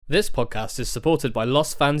This podcast is supported by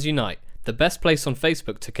Lost Fans Unite, the best place on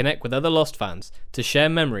Facebook to connect with other Lost fans, to share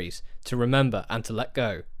memories, to remember and to let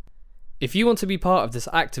go. If you want to be part of this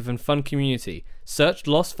active and fun community, search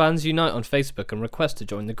Lost Fans Unite on Facebook and request to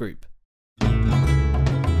join the group.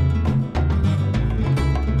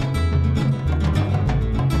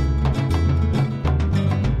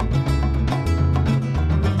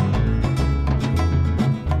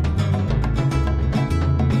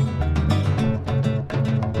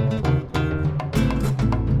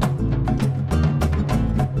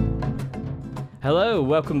 Hello,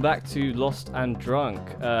 welcome back to Lost and Drunk.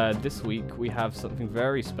 This week we have something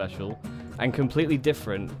very special and completely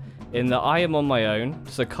different in that I am on my own,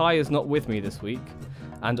 so Kai is not with me this week,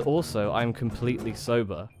 and also I'm completely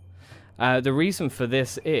sober. The reason for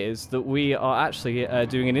this is that we are actually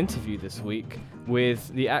doing an interview this week with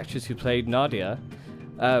the actress who played Nadia.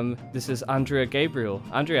 This is Andrea Gabriel.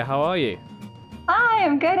 Andrea, how are you? Hi,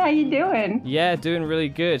 I'm good. How you doing? Yeah, doing really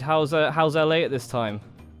good. How's LA at this time?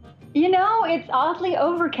 You know, it's oddly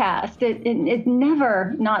overcast. It's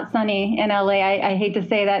never not sunny in LA. I hate to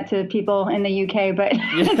say that to people in the UK, but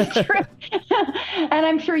it's true. And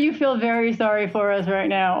I'm sure you feel very sorry for us right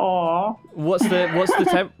now. Aw. What's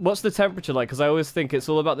the temperature like? Because I always think it's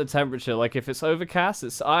all about the temperature. Like if it's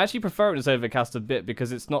overcast, I actually prefer it as overcast a bit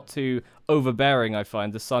because it's not too overbearing. I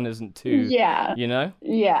find the sun isn't too. Yeah. You know.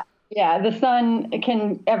 Yeah. Yeah, the sun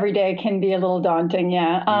every day can be a little daunting,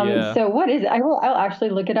 yeah. So what is it? I'll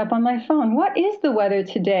actually look it up on my phone. What is the weather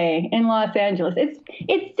today in Los Angeles?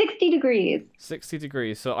 It's 60 degrees. 60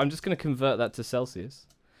 degrees. So I'm just going to convert that to Celsius.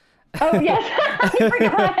 Oh, yes. I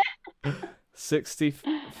forgot. 60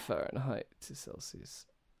 Fahrenheit to Celsius.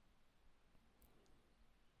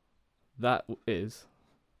 That is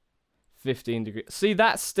 15 degrees. See,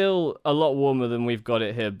 that's still a lot warmer than we've got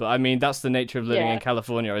it here, but I mean, that's the nature of living in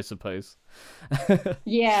California, I suppose.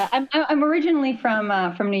 Yeah, I'm originally from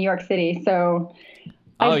New York City, so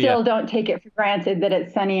I still don't take it for granted that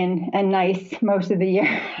it's sunny and nice most of the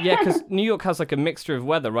year. Yeah, because New York has like a mixture of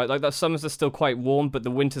weather, right? Like the summers are still quite warm, but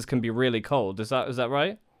the winters can be really cold. Is that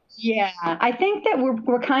right? Yeah, I think that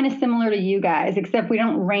we're kind of similar to you guys, except we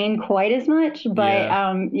don't rain quite as much. But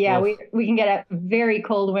we can get a very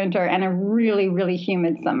cold winter and a really, really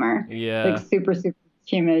humid summer. Yeah, like super, super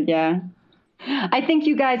humid. Yeah, I think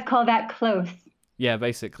you guys call that close. Yeah,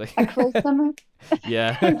 basically. A close summer.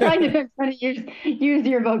 Yeah. I'm trying to use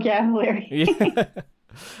your vocabulary. Yeah.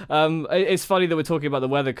 It's funny that we're talking about the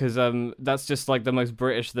weather because that's just like the most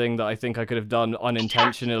British thing that I think I could have done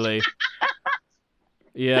unintentionally.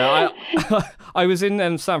 Yeah, I was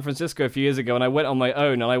in San Francisco a few years ago, and I went on my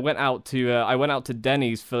own, and I went out to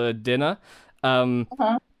Denny's for dinner, and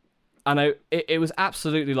it was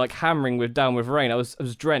absolutely like hammering down with rain. I was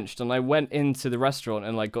drenched, and I went into the restaurant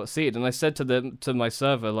and like got seated, and I said to my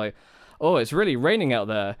server like, "Oh, it's really raining out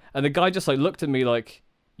there," and the guy just like looked at me like,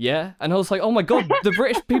 "Yeah," and I was like, "Oh my god, the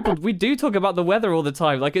British people, we do talk about the weather all the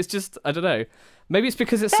time. Like it's just I don't know, maybe it's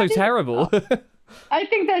because it's so terrible." I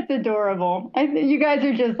think that's adorable. You guys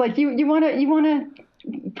are just like you want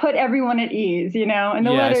to put everyone at ease, you know. And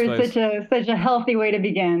the weather is such a healthy way to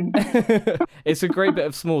begin. It's a great bit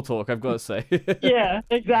of small talk, I've got to say. Yeah,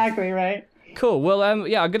 exactly right. Cool. Well, I'm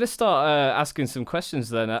gonna start asking some questions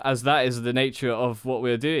then, as that is the nature of what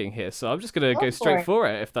we're doing here. So I'm just gonna go straight for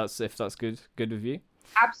it, if that's good with you.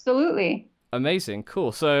 Absolutely. Amazing.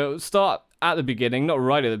 Cool. So start at the beginning, not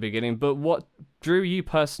right at the beginning, but what drew you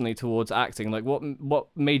personally towards acting? Like what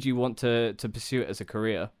made you want to pursue it as a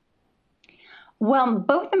career? Well,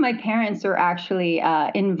 both of my parents are actually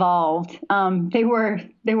involved. They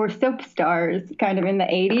were soap stars kind of in the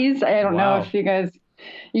 80s. I don't know if you guys...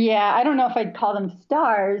 Yeah, I don't know if I'd call them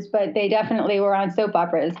stars, but they definitely were on soap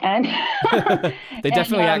operas. And they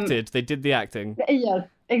definitely acted. They did the acting. Yes,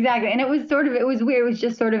 exactly. And it was weird. It was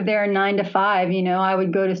just sort of their 9 to 5, you know. I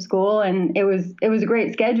would go to school and it was a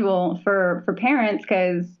great schedule for parents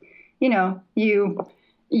because, you know,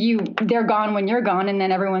 they're gone when you're gone and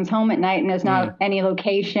then everyone's home at night and there's not any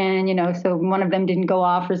location, you know, so one of them didn't go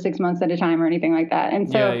off for 6 months at a time or anything like that. And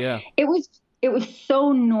so it was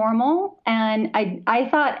so normal. And I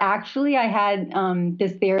thought actually I had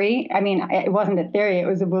this theory. I mean, it wasn't a theory. It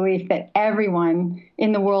was a belief that everyone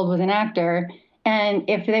in the world was an actor. And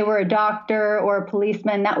if they were a doctor or a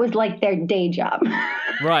policeman, that was like their day job.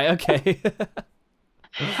 Right. Okay.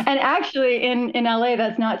 And actually in LA,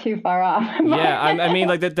 that's not too far off. Yeah. I mean,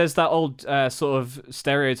 like there's that old sort of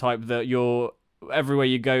stereotype that everywhere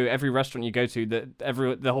you go, every restaurant you go to, that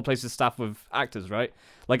the whole place is staffed with actors, right?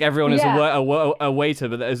 Like everyone is a waiter,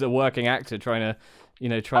 but is a working actor trying to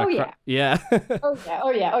trying Oh to yeah. yeah. Oh yeah.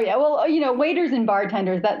 Oh yeah. Oh yeah. Well, waiters and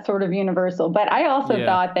bartenders, that's sort of universal. But I also Yeah.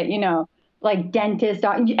 thought that, like dentists,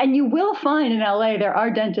 and you will find in LA there are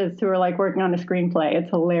dentists who are like working on a screenplay. It's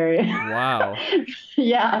hilarious. Wow.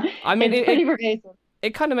 Yeah, I mean, it's pretty pervasive.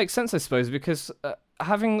 it kind of makes sense, I suppose, because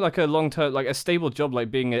having like a long term, like a stable job, like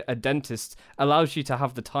being a dentist, allows you to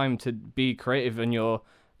have the time to be creative in your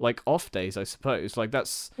like off days, I suppose. Like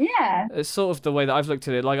that's Yeah. it's sort of the way that I've looked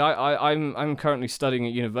at it. Like I'm currently studying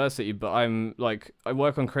at university, but I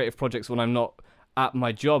work on creative projects when I'm not at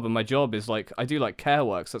my job, and my job is like I do like care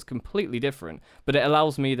work, so it's completely different. But it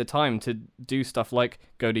allows me the time to do stuff like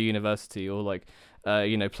go to university or like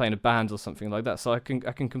play in a band or something like that. So I can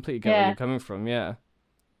completely get where Yeah. you're coming from. Yeah.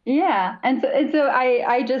 Yeah. And so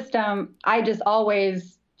I just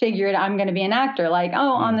always figured I'm going to be an actor. Like,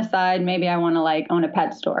 oh, on the side, maybe I want to like own a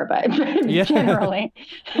pet store, but Yeah. generally,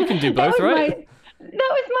 You can do both, right? that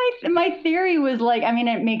was my theory was like, I mean,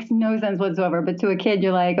 it makes no sense whatsoever, but to a kid,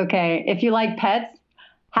 you're like, okay, if you like pets,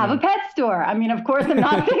 have a pet store. I mean, of course, I'm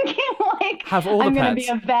not thinking like Have all the I'm going to pets.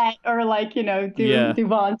 be a vet or like, do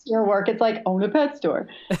volunteer work. It's like own a pet store.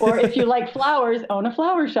 Or if you like flowers, own a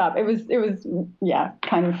flower shop. It was yeah,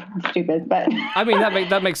 kind of stupid, but I mean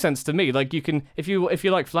that makes sense to me. Like you can if you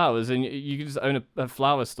like flowers and you can just own a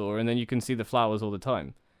flower store and then you can see the flowers all the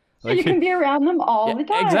time. Like, you can be around them all yeah, the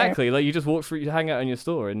time. exactly. Like you just walk through, you hang out in your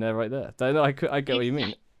store and they're right there. I get what you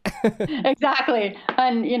mean. Exactly.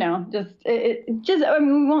 And just I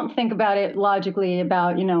mean, we won't think about it logically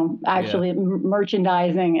about actually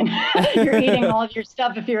merchandising and you're eating all of your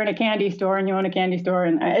stuff if you're in a candy store and you own a candy store,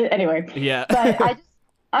 and anyway. Yeah. But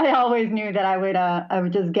I always knew that I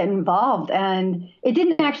would just get involved, and it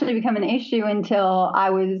didn't actually become an issue until I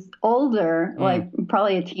was older, like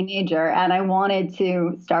probably a teenager, and I wanted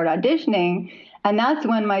to start auditioning, and that's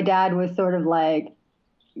when my dad was sort of like,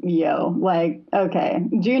 yo, like, okay,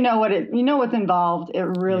 do you know what's involved? It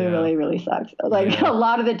really, really, really sucks. Like a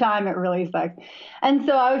lot of the time it really sucks. And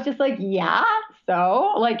so I was just like, yeah,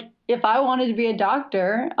 so like if I wanted to be a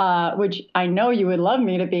doctor, which I know you would love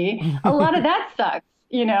me to be, a lot of that sucks,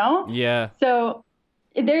 Yeah. So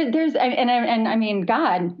there's I mean,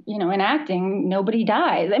 God, in acting, nobody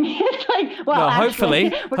dies. I mean, it's like, well,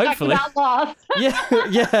 hopefully, we're talking about loss.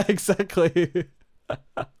 yeah, exactly.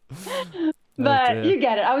 But you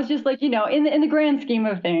get it. I was just like, in the grand scheme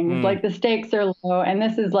of things, like the stakes are low, and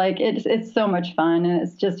this is like it's so much fun, and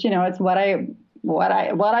it's just it's what I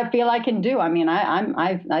feel I can do. I mean,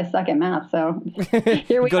 I suck at math, so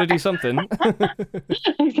here we got to do something.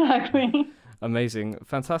 Exactly. Amazing,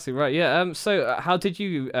 fantastic, right? Yeah. So, how did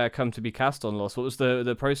you come to be cast on Lost? What was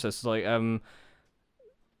the process like? Yeah.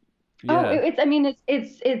 Oh,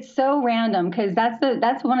 it's so random because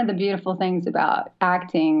that's one of the beautiful things about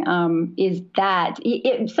acting, is that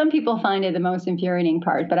some people find it the most infuriating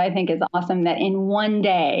part, but I think it's awesome that in one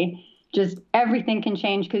day, just everything can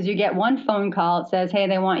change because you get one phone call. It says, hey,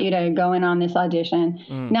 they want you to go in on this audition.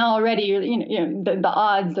 Now already, the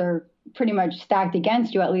odds are pretty much stacked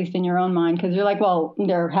against you, at least in your own mind, because you're like, well,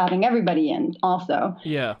 they're having everybody in also.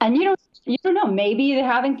 Yeah. And you don't know. Maybe they're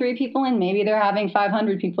having 3 people in, maybe they're having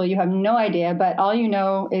 500 people. You have no idea, but all you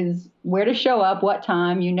know is where to show up, what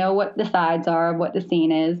time, what the sides are, what the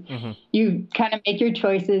scene is. You kind of make your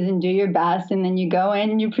choices and do your best, and then you go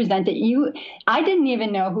in and you present it. I didn't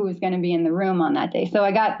even know who was going to be in the room on that day. So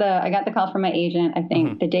I got the call from my agent, I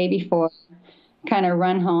think the day before, kind of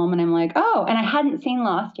run home, and I'm like, oh, and I hadn't seen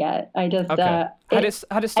Lost yet. I just had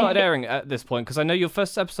it started airing at this point? Because I know your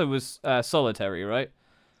first episode was Solitary, right?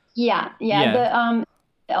 Yeah. The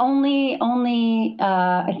only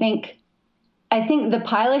I think the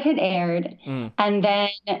pilot had aired, and then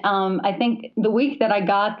I think the week that I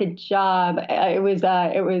got the job, it was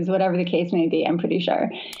whatever the case may be. I'm pretty sure.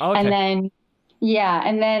 Okay.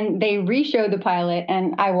 And then they re-showed the pilot,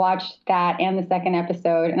 and I watched that and the second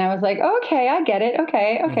episode, and I was like, okay, I get it.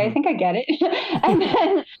 Okay, I think I get it. And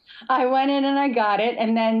then I went in and I got it,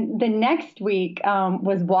 and then the next week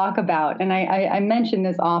was Walkabout, and I mention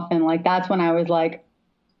this often. Like that's when I was like,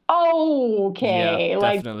 okay,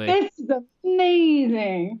 like this is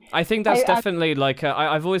amazing. I think that's definitely like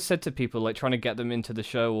I've always said to people, like trying to get them into the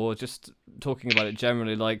show or just talking about it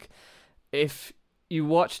generally, like if you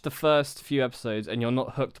watch the first few episodes and you're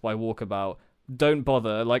not hooked by Walkabout, don't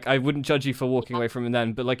bother. Like I wouldn't judge you for walking away from it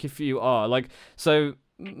then, but like if you are, like, so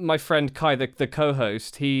my friend Kai, the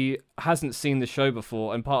co-host, he hasn't seen the show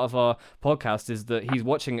before, and part of our podcast is that he's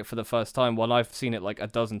watching it for the first time while I've seen it like a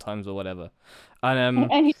dozen times or whatever.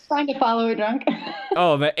 And he's trying to follow a drunk.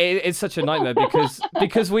 Oh man, it's such a nightmare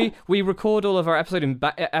because we record all of our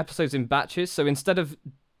episodes in batches, so instead of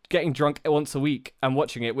getting drunk once a week and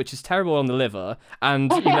watching it, which is terrible on the liver,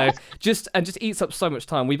 and you know, just eats up so much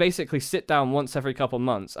time. We basically sit down once every couple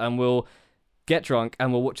months and we'll get drunk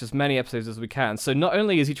and we'll watch as many episodes as we can. So not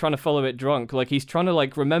only is he trying to follow it drunk, like he's trying to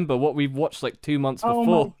like remember what we've watched like 2 months before.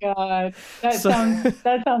 Oh my god, that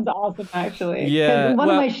sounds awesome actually. Yeah, one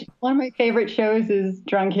of my favorite shows is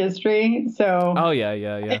Drunk History. So oh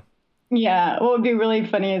yeah. Yeah, what would be really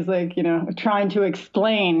funny is like, you know, trying to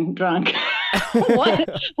explain drunk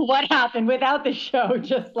what happened without the show.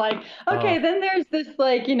 Just like, okay, then there's this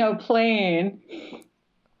like, you know, plane.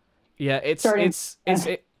 Yeah, it's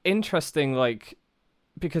interesting, like,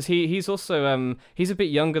 because he's also he's a bit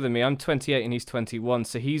younger than me. I'm 28 and he's 21,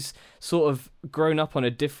 so he's sort of grown up on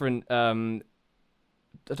a different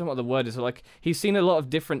I don't know what the word is. Like, he's seen a lot of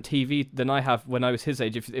different TV than I have when I was his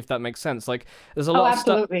age, if that makes sense. Like, there's a lot of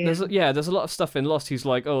stuff. There's a lot of stuff in Lost. He's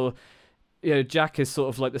like, oh, you know, Jack is sort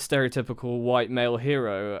of like the stereotypical white male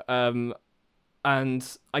hero.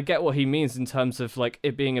 And I get what he means in terms of like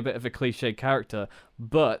it being a bit of a cliche character,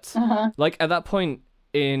 but like at that point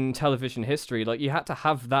in television history, like you had to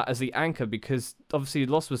have that as the anchor because obviously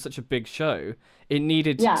Lost was such a big show. It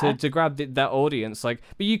needed to grab that audience. Like,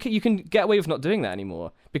 but you can get away with not doing that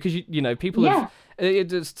anymore because you know people have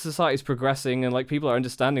society's progressing and like people are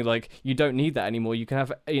understanding like you don't need that anymore. You can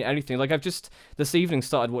have anything. Like I've just this evening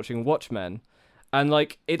started watching Watchmen, and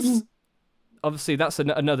like it's obviously that's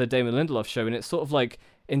another Damon Lindelof show, and it's sort of like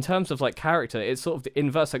in terms of like character, it's sort of the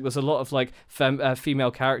inverse. Like there's a lot of like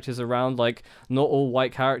female characters around, like not all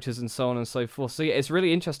white characters and so on and so forth. So yeah, it's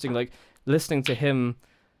really interesting like listening to him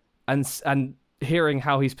and hearing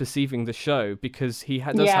how he's perceiving the show because he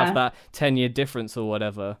does have that 10-year difference or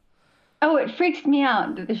whatever. Oh, it freaks me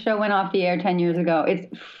out that the show went off the air 10 years ago.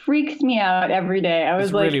 It freaks me out every day. I was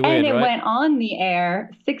it's like, really weird, and it right? went on the air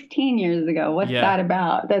 16 years ago. What's that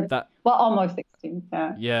about? Well, almost 16.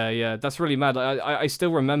 Yeah. That's really mad. I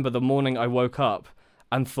still remember the morning I woke up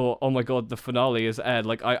and thought, oh my God, the finale is aired.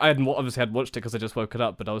 Like I obviously had watched it because I just woke it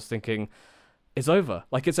up, but I was thinking, it's over.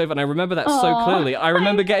 Like it's over. And I remember that so clearly. I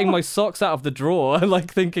remember getting my socks out of the drawer and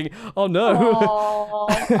like thinking, oh no.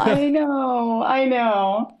 I know.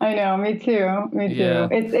 Me too. Yeah.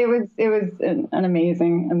 It was an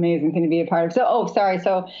amazing thing to be a part of. So, sorry.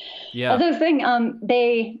 So yeah. As I was saying,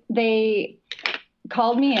 they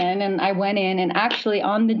called me in and I went in, and actually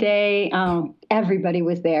on the day, everybody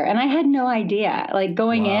was there and I had no idea. Like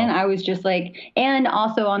going in, I was just like, and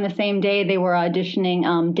also on the same day they were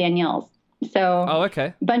auditioning Danielle's. So a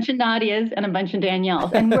bunch of Nadias and a bunch of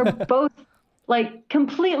Danielles. And we're both like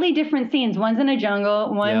completely different scenes. One's in a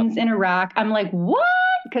jungle, one's in Iraq. I'm like, what?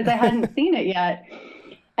 Because I hadn't seen it yet.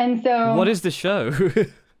 And so what is the show?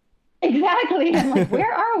 Exactly. I'm like,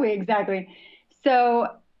 where are we exactly? So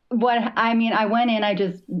I went in, I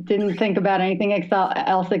just didn't think about anything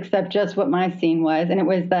else except just what my scene was. And it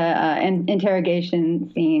was the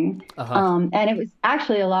interrogation scene. And it was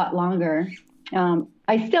actually a lot longer.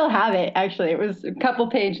 I still have it, actually. It was a couple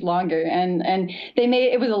page longer, and they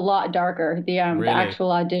made it was a lot darker, the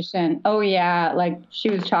actual audition. Oh yeah, like she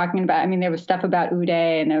was talking about, I mean, there was stuff about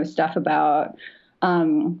Uday and there was stuff about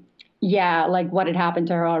like what had happened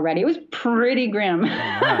to her already. It was pretty grim.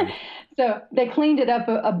 Oh, so they cleaned it up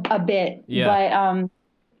a bit, but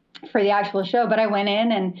for the actual show. But I went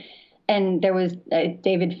in and there was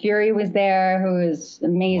David Fury was there, who was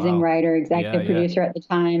an amazing writer, executive producer at the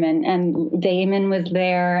time, and Damon was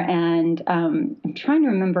there, and I'm trying to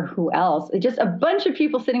remember who else. Just a bunch of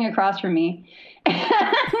people sitting across from me,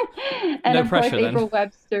 and no of pressure, course April then.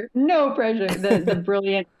 Webster. No pressure. The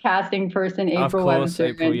brilliant casting person, April of course, Webster.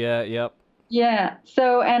 April. Yep. Yeah.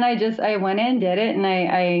 So, and I went in, did it, and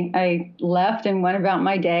I left and went about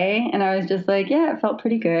my day, and I was just like, yeah, it felt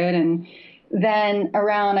pretty good. And then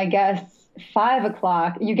around, I guess, 5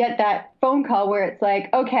 o'clock, you get that phone call where it's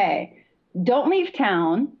like, okay, don't leave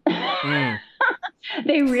town.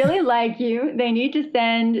 They really like you. They need to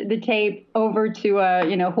send the tape over to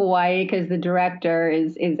Hawaii because the director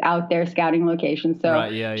is out there scouting locations. So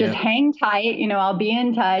just hang tight. I'll be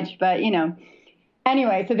in touch. But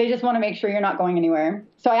anyway, so they just want to make sure you're not going anywhere.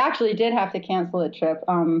 So I actually did have to cancel a trip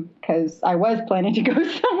because I was planning to go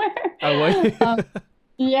somewhere. Oh, wait.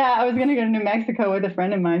 Yeah, I was going to go to New Mexico with a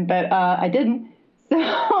friend of mine, but I didn't. So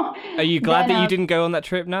are you glad that you didn't go on that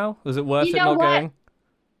trip now? Was it worth it not going?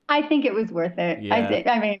 I think it was worth it.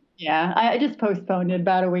 Yeah. I just postponed it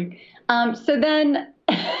about a week. So then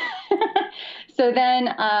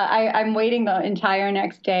I'm waiting the entire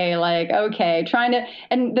next day, like, okay,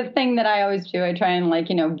 and the thing that I always do, I try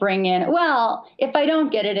and bring in, well, if I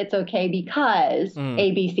don't get it, it's okay because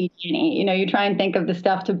A, B, C, D, and E, you try and think of the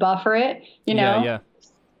stuff to buffer it, Yeah.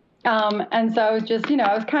 And so I was just,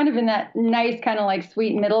 I was kind of in that nice kind of like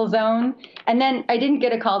sweet middle zone. And then I didn't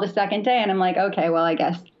get a call the second day, and I'm like, okay, well, I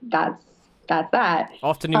guess that's that.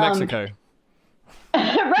 Off to New Mexico.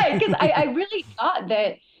 Right, because I really thought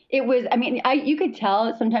that it was. I mean, you could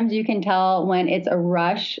tell. Sometimes you can tell when it's a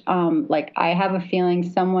rush. Like I have a feeling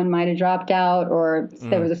someone might have dropped out, or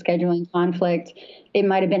there was a scheduling conflict. It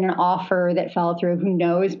might have been an offer that fell through. Who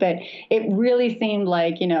knows? But it really seemed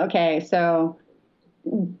like, okay, so.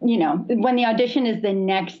 When the audition is the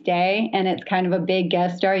next day and it's kind of a big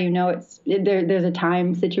guest star, there's a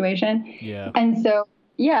time situation. Yeah. And so,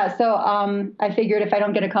 I figured if I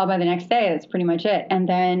don't get a call by the next day, that's pretty much it. And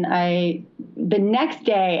then the next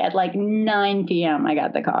day at like 9 p.m., I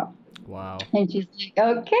got the call. Wow. And she's like,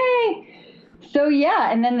 okay. So,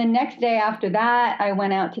 yeah. And then the next day after that, I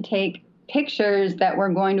went out to take pictures that were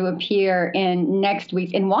going to appear in next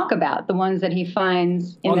week's in Walkabout, the ones that he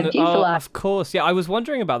finds in the fuselage. Of course, yeah. I was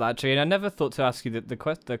wondering about that actually, and I never thought to ask you the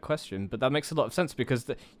question, but that makes a lot of sense because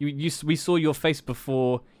we saw your face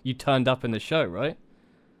before you turned up in the show, right?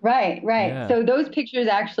 Right. Yeah. So those pictures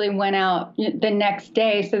actually went out the next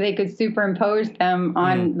day, so they could superimpose them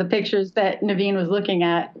on the pictures that Naveen was looking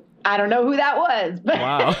at. I don't know who that was, but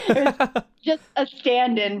wow. It was just a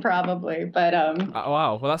stand-in probably. But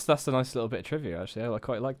wow, well that's a nice little bit of trivia actually. I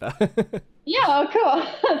quite like that. Yeah, cool.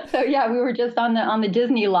 So yeah, we were just on the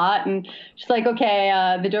Disney lot, and she's like,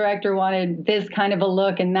 okay, the director wanted this kind of a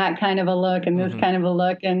look and that kind of a look and this kind of a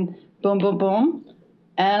look, and boom, boom, boom,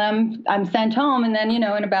 and I'm sent home, and then in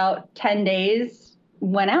about 10 days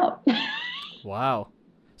went out. Wow.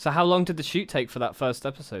 So how long did the shoot take for that first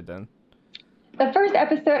episode then? The first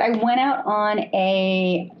episode, I went out on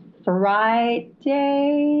a Friday,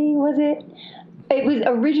 was it? It was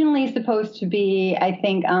originally supposed to be, I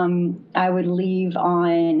think, I would leave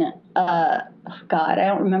on, God, I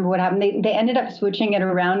don't remember what happened. They ended up switching it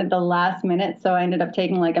around at the last minute, so I ended up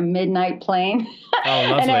taking like a midnight plane. Oh,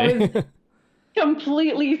 lovely. And I was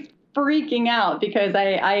completely freaking out because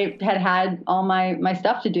I had all my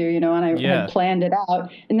stuff to do, and I had planned it out.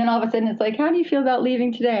 And then all of a sudden it's like, how do you feel about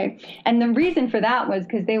leaving today? And the reason for that was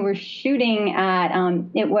because they were shooting at,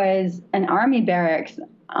 it was an army barracks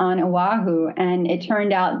on Oahu. And it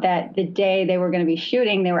turned out that the day they were going to be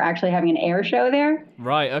shooting, they were actually having an air show there.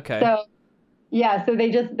 Right. Okay. So, yeah, so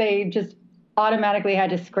they just automatically had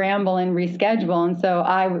to scramble and reschedule. And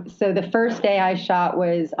so the first day I shot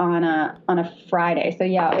was on a Friday. So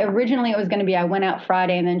yeah, originally it was going to be, I went out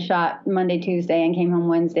Friday and then shot Monday, Tuesday and came home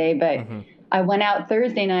Wednesday. But I went out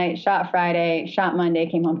Thursday night, shot Friday, shot Monday,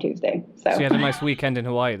 came home Tuesday. So you had a nice weekend in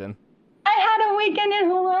Hawaii then? I had a weekend in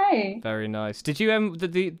Hawaii. Very nice. Did you,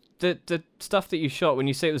 the stuff that you shot when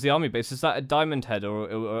you say it was the army base, is that at Diamond Head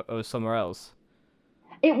or somewhere else?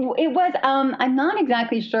 It was, I'm not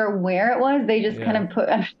exactly sure where it was. They just kind of put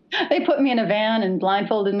me in a van and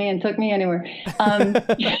blindfolded me and took me anywhere. But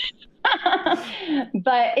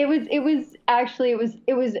it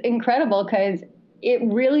was incredible because it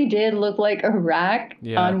really did look like Iraq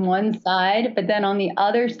on one side, but then on the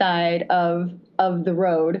other side of the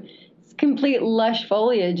road, it's complete lush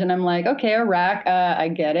foliage. And I'm like, okay, Iraq, I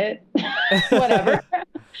get it. Whatever.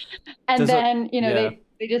 And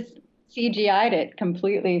they just CGI'd it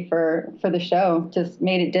completely for the show, just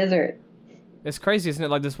made it desert. It's crazy, isn't it?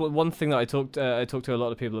 Like this one thing that I talked to a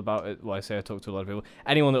lot of people about. Well, I say I talked to a lot of people.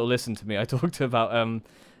 Anyone that will listen to me, I talked to about.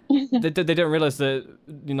 They don't realize that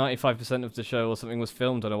 95% of the show or something was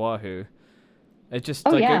filmed on Oahu. It just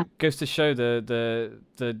it goes to show the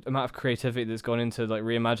amount of creativity that's gone into like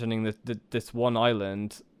reimagining this one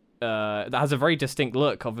island that has a very distinct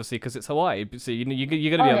look, obviously, because it's Hawaii. So you're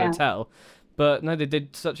gonna be able to tell. But no, they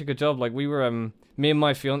did such a good job. Like we were, me and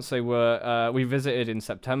my fiance were, we visited in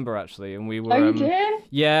September actually, and we were. Oh, you did?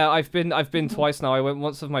 Yeah, I've been twice now. I went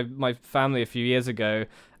once with my family a few years ago,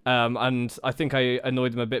 and I think I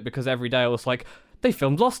annoyed them a bit because every day I was like, they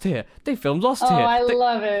filmed Lost here. They filmed Lost here. Oh, I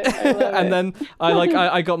love it. And then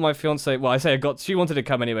I got my fiance. Well, she wanted to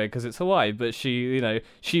come anyway because it's Hawaii, but she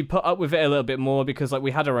put up with it a little bit more because like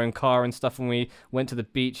we had our own car and stuff, and we went to the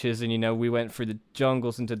beaches and we went through the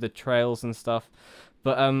jungles and did the trails and stuff.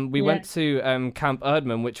 But we went to Camp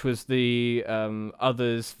Erdman, which was the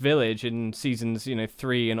others' village in seasons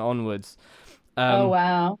 3 and onwards. Oh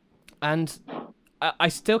wow! And I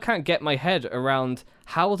still can't get my head around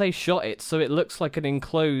how they shot it so it looks like an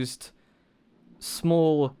enclosed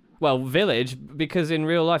small village, because in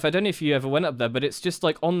real life, I don't know if you ever went up there, but it's just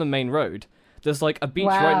like on the main road. There's like a beach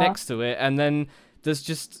right next to it, and then there's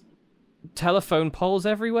just telephone poles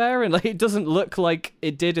everywhere, and like it doesn't look like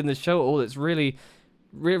it did in the show at all. It's really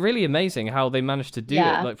really amazing how they managed to do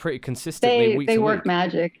it like pretty consistently. They work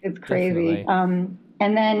magic. It's crazy.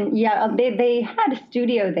 And then, yeah, they had a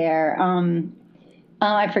studio there.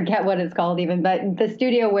 I forget what it's called even, but the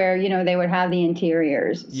studio where, they would have the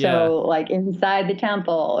interiors. Yeah. So like inside the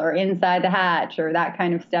temple or inside the hatch or that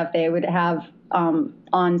kind of stuff they would have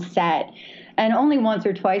on set. And only once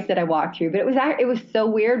or twice did I walk through, but it was so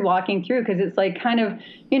weird walking through because it's like kind of,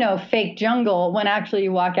 fake jungle when actually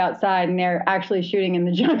you walk outside and they're actually shooting in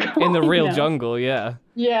the jungle. In the real jungle, yeah.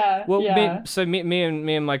 Yeah. Well, yeah. me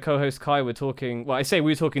and my co-host Kai were talking. Well, I say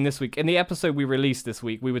we were talking this week. In the episode we released this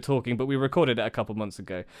week, we were talking, but we recorded it a couple months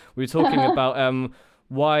ago. We were talking about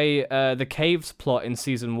why the caves plot in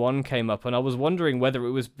season 1 came up, and I was wondering whether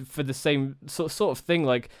it was for the same sort of thing,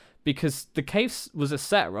 like because the caves was a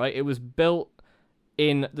set, right? It was built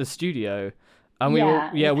in the studio, and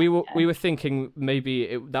we were thinking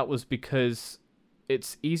maybe that was because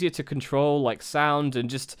it's easier to control like sound and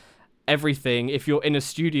just everything if you're in a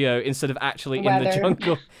studio instead of actually in the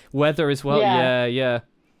jungle. Weather as well. Yeah.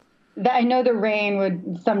 I know the rain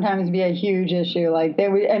would sometimes be a huge issue. Like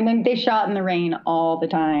and then they shot in the rain all the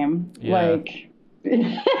time. Yeah. Like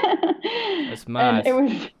it's mad. And it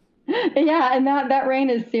was. Yeah, and that rain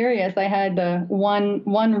is serious. I had the one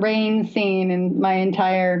rain scene in my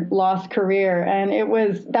entire Lost career, and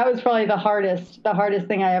that was probably the hardest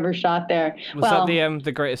thing I ever shot there. Was that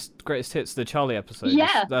the greatest hits, the Charlie episode?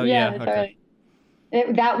 Yeah, okay.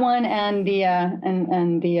 That one and the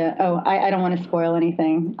I don't want to spoil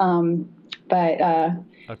anything. But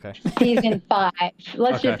okay. Season 5.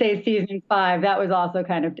 Let's just say season 5. That was also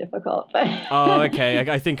kind of difficult. But oh, okay.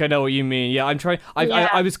 I think I know what you mean. Yeah, I'm trying.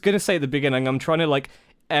 I was gonna say at the beginning, I'm trying to like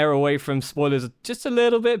err away from spoilers just a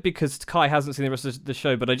little bit because Kai hasn't seen the rest of the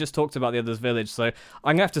show. But I just talked about the other's village, so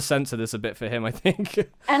I'm gonna have to censor this a bit for him, I think.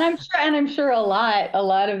 And I'm sure a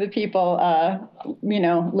lot of the people,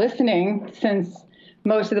 listening, since a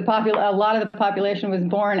lot of the population was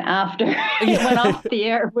born after it went off the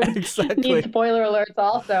air. Exactly. Need spoiler alerts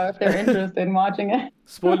also if they're interested in watching it.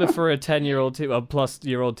 Spoiler for a 10-year-old,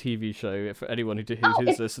 plus-year-old TV show for anyone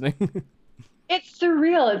who's listening. It's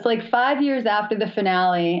surreal. It's like 5 years after the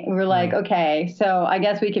finale. We're like, okay, so I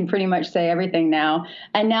guess we can pretty much say everything now.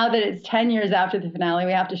 And now that it's 10 years after the finale,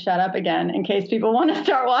 we have to shut up again in case people want to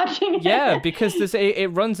start watching it. Yeah, because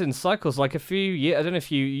it runs in cycles. Like a few years, I don't know if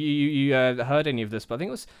you heard any of this, but I think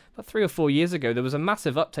it was about 3 or 4 years ago. There was a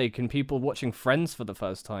massive uptake in people watching Friends for the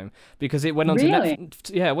first time because it went on to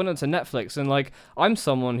Netflix. And like, I'm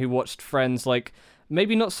someone who watched Friends like.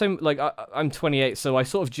 Maybe not so, like, I'm 28, so I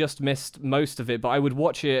sort of just missed most of it, but I would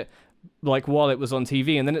watch it, like, while it was on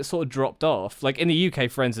TV, and then it sort of dropped off. Like, in the UK,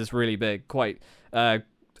 Friends is really big, quite, I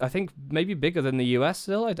think maybe bigger than the US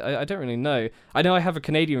still, I don't really know. I know I have a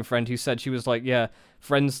Canadian friend who said she was like, yeah,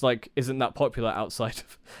 Friends, like, isn't that popular outside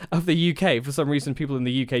of the UK. For some reason, people in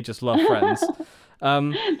the UK just love Friends.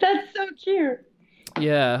 That's so cute.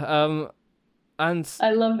 Yeah, and...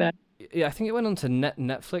 I love that. Yeah, I think it went on to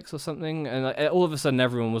Netflix or something, and like, all of a sudden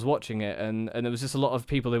everyone was watching it, and there was just a lot of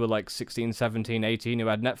people who were like 16, 17, 18 who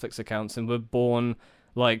had Netflix accounts and were born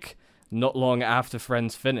like not long after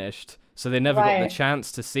Friends finished, so they never got the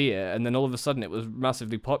chance to see it, and then all of a sudden it was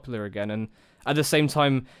massively popular again, and at the same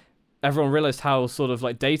time everyone realized how sort of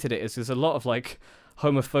like dated it is. There's a lot of like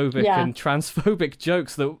homophobic and transphobic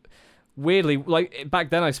jokes that weirdly, like back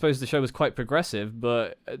then, I suppose the show was quite progressive,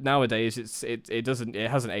 but nowadays it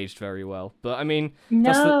hasn't aged very well. But I mean,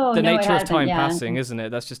 that's the nature of time passing, isn't it?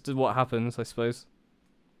 That's just what happens, I suppose.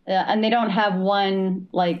 Yeah, and they don't have one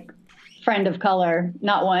like friend of color,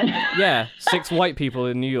 not one. Yeah, 6 white people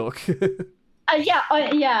in New York. Yeah,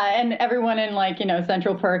 and everyone in like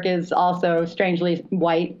Central Perk is also strangely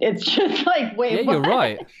white. It's just like wait. Yeah, you're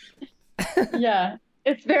right. Yeah.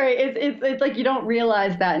 It's like you don't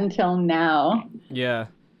realize that until now. Yeah,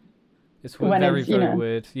 it's very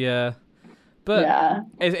weird. Yeah, but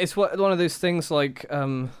it's one of those things like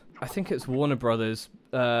I think it's Warner Brothers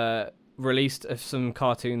released some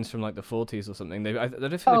cartoons from like the 40s or something. I don't know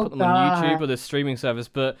if they put them on YouTube or the streaming service,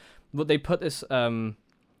 but they put this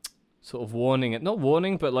sort of not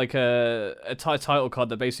warning, but like a title card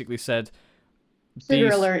that basically said. Trigger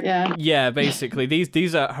alert, Yeah, basically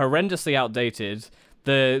these are horrendously outdated.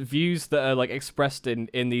 The views that are like expressed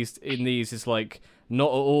in these is like not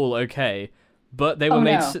at all okay, but they were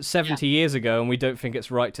made 70 years ago, and we don't think it's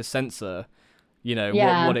right to censor,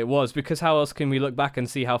 what it was, because how else can we look back and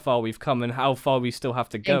see how far we've come and how far we still have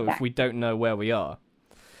to go if we don't know where we are?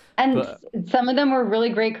 And some of them were really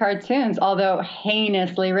great cartoons, although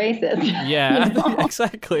heinously racist. Yeah,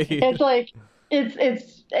 exactly. It's like it's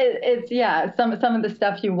some of the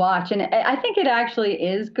stuff you watch, and I think it actually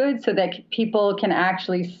is good so that people can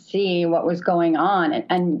actually see what was going on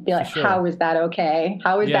and be like, how is that okay?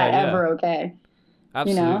 How is that ever okay?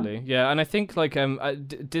 Absolutely, yeah. And I think like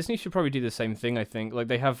Disney should probably do the same thing. I think like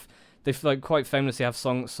they like quite famously have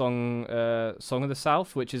Song of the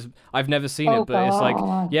South, which is I've never seen Oh it, but it's like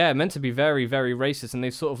God. yeah, meant to be very very racist, and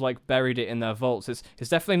they've sort of like buried it in their vaults. It's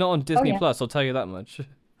definitely not on Oh Disney yeah. Plus. I'll tell you that much.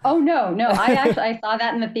 Oh no. I saw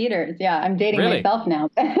that in the theaters. Yeah, I'm dating Really? myself now.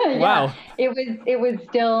 Yeah, Wow. it was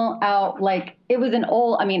still out. Like it was an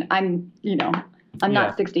old. I mean, I'm Yeah.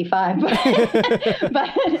 not 65,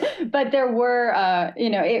 but there were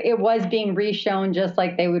it was being reshown just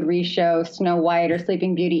like they would reshow Snow White or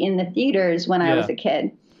Sleeping Beauty in the theaters when I was Yeah. a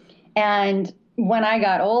kid. And when I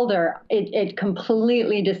got older, it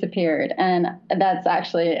completely disappeared, and that's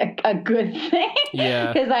actually a good thing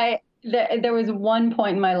Yeah. because there was one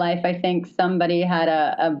point in my life I think somebody had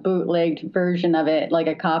a bootlegged version of it, like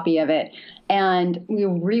a copy of it, and we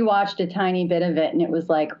rewatched a tiny bit of it, and it was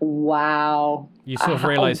like, wow, You sort of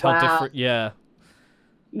realize how wow, different. Yeah.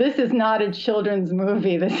 this is not a children's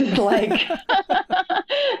movie. This is like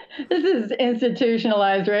this is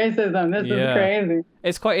institutionalized racism. This is Yeah. crazy.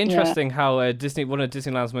 It's quite Yeah. interesting how one of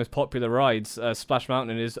Disneyland's most popular rides, Splash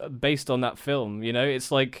Mountain, is based on that film. You know,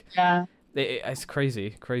 it's like Yeah. it's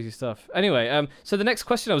crazy, crazy stuff. Anyway, so the next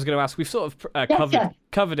question I was going to ask, we've sort of Yes, yes.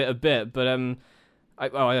 covered it a bit, but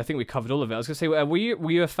I think we covered all of it. I was going to say, were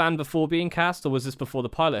you a fan before being cast, or was this before the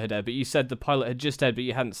pilot had aired? But you said the pilot had just aired, but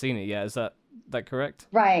you hadn't seen it yet. Is that correct?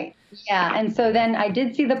 Right. Yeah. And so then I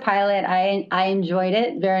did see the pilot. I enjoyed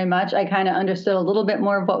it very much. I kind of understood a little bit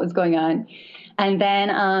more of what was going on. And then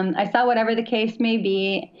I saw Whatever the Case May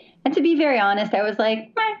Be. And to be very honest, I was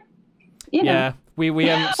like, meh, Yeah, we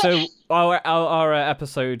so our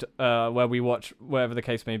episode where we watch Whatever the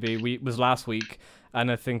Case May Be, was last week, and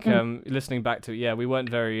I think listening back to it, yeah, we weren't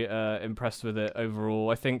very impressed with it overall.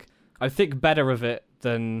 I think better of it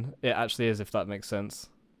than it actually is, if that makes sense.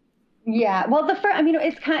 Yeah. Well,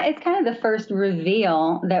 it's kind of the first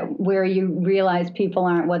reveal that where you realize people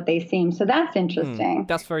aren't what they seem. So that's interesting.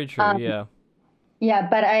 That's very true. Yeah. Yeah,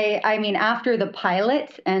 but I mean, after the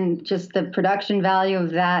pilot and just the production value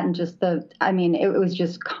of that, and just it was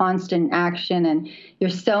just constant action, and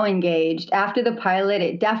you're so engaged. After the pilot,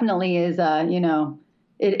 it definitely is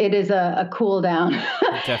it is a cool down.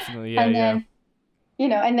 Definitely, yeah, And yeah.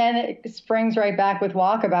 then, and then it springs right back with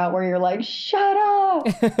Walkabout, where you're like, shut up.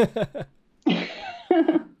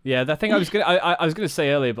 Yeah, the thing I was gonna say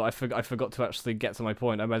earlier, but I forgot to actually get to my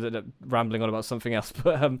point. I ended up rambling on about something else.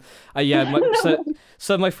 But yeah,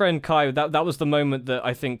 so my friend Kai, that was the moment that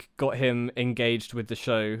I think got him engaged with the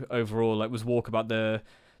show overall. Like, was Walkabout the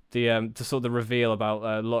sort of the reveal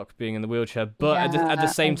about Locke being in the wheelchair. But at the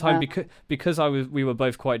same time, because we were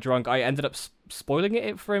both quite drunk, I ended up spoiling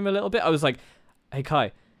it for him a little bit. I was like, "Hey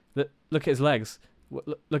Kai, look at his legs.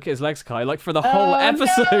 Look at his legs, Kai." Like for the whole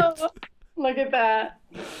episode. No. Look at that.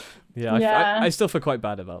 Yeah. I still feel quite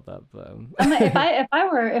bad about that. But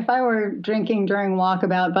if I were drinking during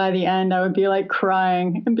Walkabout, by the end, I would be like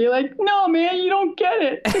crying and be like, "No, man, you don't get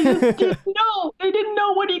it. They just didn't know. They didn't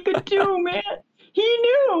know what he could do, man. He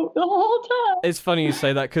knew the whole time." It's funny you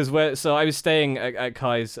say that, because I was staying at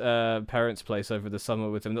Kai's parents' place over the summer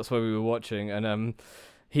with him. That's where we were watching, and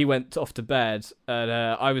he went off to bed, and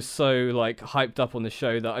I was so like hyped up on the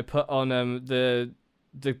show that I put on the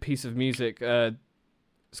piece of music.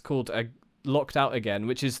 It's called "Locked Out Again,"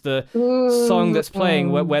 which is the song that's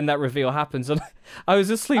playing when that reveal happens. And I was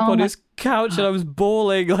asleep on his couch, and I was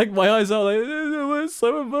bawling, like my eyes are like, it was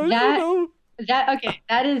so emotional.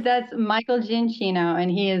 That's Michael Giacchino,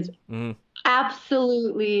 and he is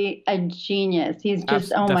absolutely a genius. He's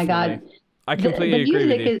just my God. I completely agree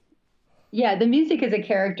with you. The music is a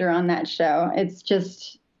character on that show. It's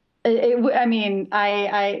just, it's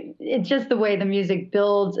just the way the music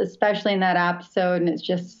builds, especially in that episode, and it's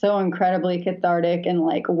just so incredibly cathartic and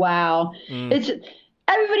like, wow. It's just,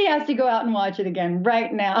 everybody has to go out and watch it again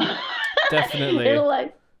right now. Definitely.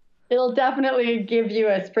 It'll definitely give you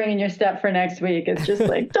a spring in your step for next week. It's just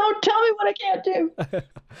like, don't tell me what I can't do.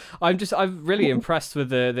 I'm really impressed with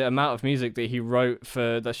the amount of music that he wrote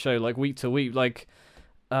for the show, like week to week. Like,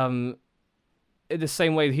 in the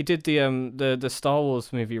same way he did the Star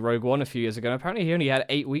Wars movie Rogue One a few years ago. And apparently he only had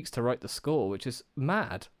 8 weeks to write the score, which is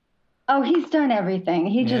mad. Oh, he's done everything.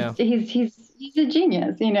 He's a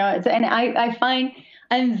genius, and I find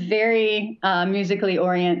I'm very musically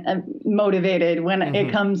motivated when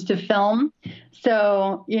it comes to film.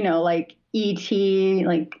 So, like E.T.,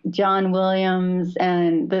 like John Williams,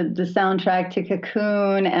 and the soundtrack to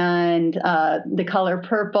Cocoon, and The Color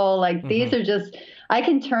Purple, like these are just, I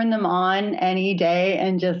can turn them on any day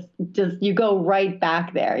and just you go right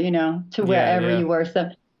back there, to wherever you were. So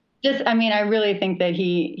I really think that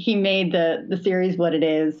he made the series what it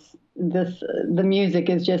is the music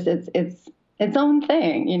is just its own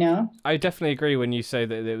thing, you know? I definitely agree when you say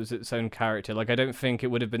that it was its own character. Like, I don't think it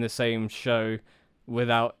would have been the same show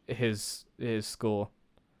without his score.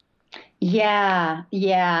 Yeah,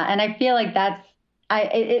 yeah, and I feel like that's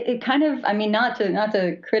it kind of, I mean, not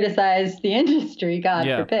to criticize the industry, God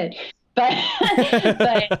Yeah. forbid, but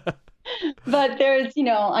but but there's,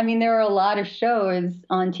 I mean, there are a lot of shows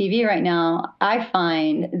on TV right now, I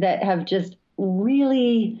find, that have just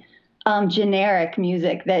really generic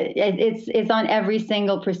music that it's on every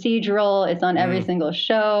single procedural, it's on every single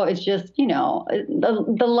show. It's just,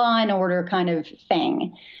 the Law and Order kind of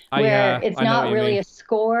thing, where it's I know what not you really mean. a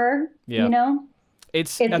score, Yeah.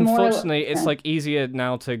 It's unfortunately more, it's like easier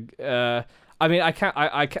now to I mean, I can't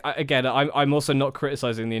I again, I'm also not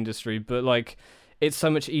criticizing the industry, but like it's so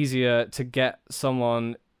much easier to get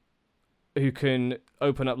someone who can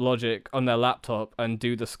open up Logic on their laptop and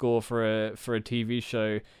do the score for a TV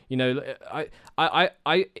show.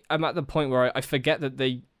 I'm at the point where I forget that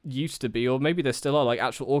they used to be, or maybe there still are, like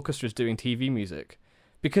actual orchestras doing TV music,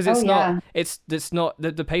 because it's not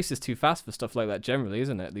the pace is too fast for stuff like that generally,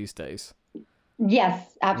 isn't it, these days?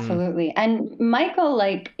 Yes, absolutely. And Michael,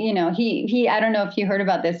 like, he, I don't know if you heard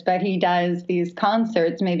about this, but he does these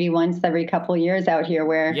concerts maybe once every couple of years out here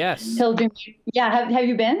where he'll do, have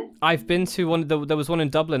you been? I've been to one, there was one in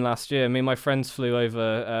Dublin last year. Me and my friends flew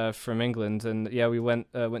over from England, and we went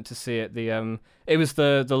to see it. It was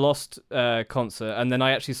the Lost concert, and then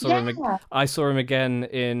I actually saw him again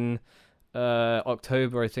in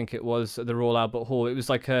October, I think it was, at the Royal Albert Hall. It was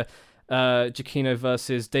like a Giacchino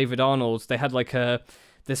versus David Arnold. They had like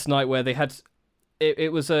this night where they had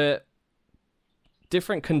it was a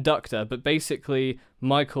different conductor, but basically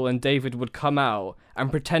Michael and David would come out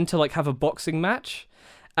and pretend to like have a boxing match,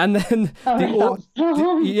 and then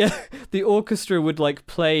the orchestra would like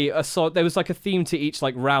play a song. There was like a theme to each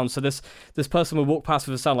like round, so this person would walk past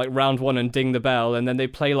with a sound like round one and ding the bell, and then they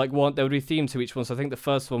play like one. There would be a theme to each one. So I think the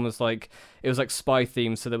first one was like, it was like spy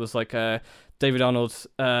themed, so there was like a David Arnold's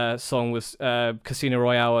song was Casino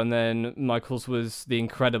Royale, and then Michael's was The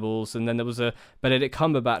Incredibles, and then there was a Benedict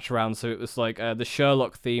Cumberbatch round, so it was like the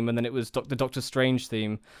Sherlock theme, and then it was the Doctor Strange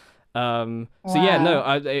theme.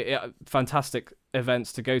 Fantastic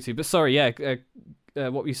events to go to. But sorry,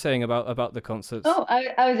 what were you saying about the concerts? Oh,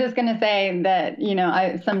 I was just gonna say that,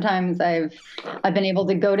 I've been able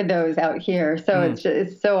to go to those out here, so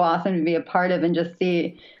it's so awesome to be a part of and just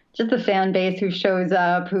see just the fan base who shows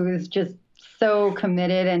up, who's just so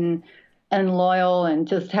committed and loyal, and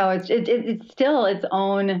just how it's still its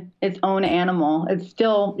own animal. It's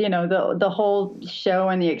still, the whole show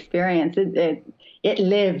and the experience. It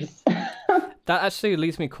lives. That actually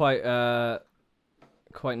leads me quite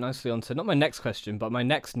nicely onto not my next question, but my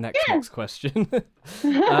next question.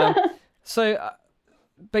 So,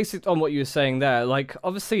 based on what you were saying there, like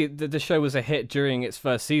obviously the show was a hit during its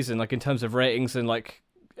first season, like in terms of ratings, and like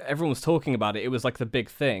everyone was talking about it. It was like the big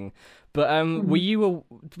thing. But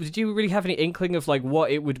did you really have any inkling of like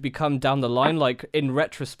what it would become down the line? Like in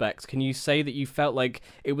retrospect, can you say that you felt like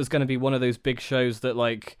it was going to be one of those big shows that,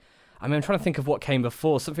 like, I mean, I'm trying to think of what came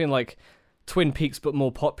before, something like Twin Peaks, but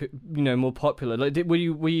more popular. Like, were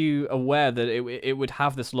you aware that it would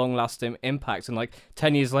have this long-lasting impact, and like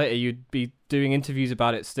 10 years later, you'd be doing interviews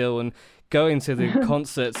about it still and going to the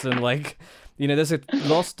concerts, and like, there's a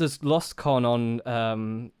Lost Con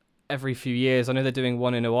on every few years. I know they're doing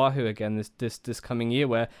one in Oahu again this coming year,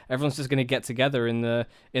 where everyone's just going to get together in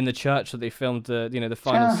the church that they filmed the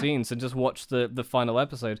final scenes and just watch the final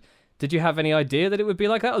episode. Did you have any idea that it would be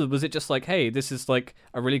like that, or was it just like, hey, this is like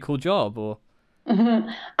a really cool job? Or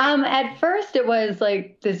at first it was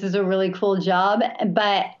like, this is a really cool job,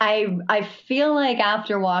 but I feel like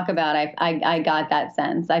after Walkabout, I got that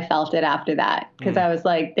sense. I felt it after that, because I was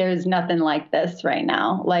like, there's nothing like this right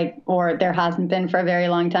now, like, or there hasn't been for a very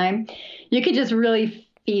long time. You could just really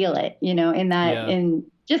feel it, in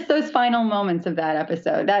just those final moments of that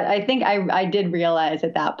episode. That I think I did realize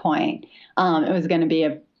at that point it was going to be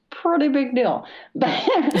a pretty big deal.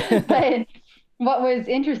 But what was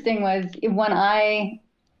interesting was when I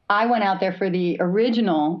went out there for the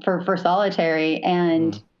original for Solitary,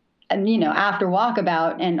 and after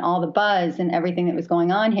Walkabout and all the buzz and everything that was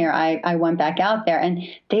going on here, I went back out there, and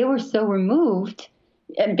they were so removed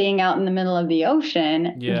being out in the middle of the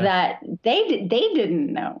ocean that they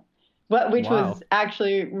didn't know which was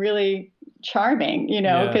actually really charming,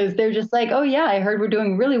 because they're just like, oh yeah, I heard we're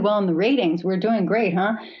doing really well in the ratings. We're doing great,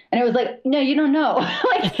 huh? And it was like, no, you don't know.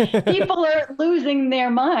 Like, people are losing their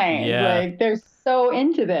minds. Yeah. Like, they're so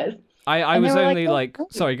into this. I was only like,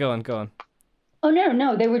 sorry, go on. Oh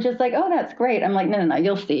no, they were just like, oh, that's great. I'm like, no,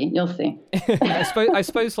 you'll see. I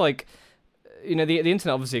suppose like, the internet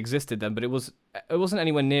obviously existed then, but it wasn't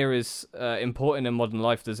anywhere near as important in modern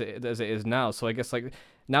life as it is now. So I guess like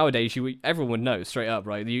nowadays everyone would know straight up,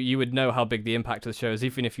 right? You would know how big the impact of the show is,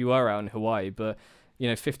 even if you are out in Hawaii. But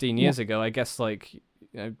 15 years ago, I guess like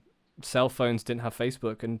cell phones didn't have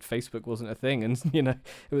Facebook, and Facebook wasn't a thing, and it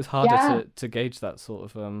was harder to gauge that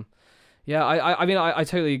sort of. Yeah, I mean I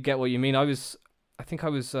totally get what you mean. I think I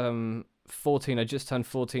was 14. I just turned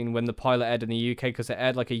 14 when the pilot aired in the UK, because it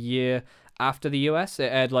aired like a year after the US.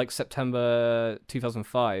 It aired like September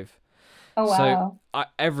 2005. Oh wow. So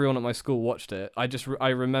everyone at my school watched it. I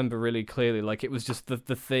remember really clearly, like it was just the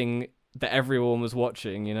thing that everyone was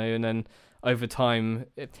watching, and then over time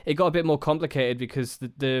it got a bit more complicated, because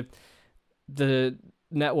the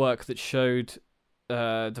network that showed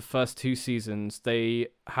the first two seasons, they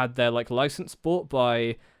had their like license bought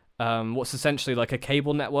by what's essentially like a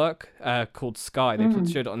cable network called Sky. They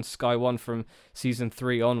showed it on Sky One from season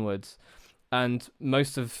 3 onwards, and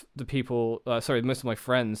most of the people, most of my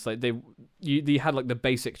friends, like they had like the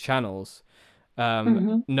basic channels.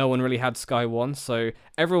 No one really had Sky One, so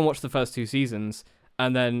everyone watched the first two seasons,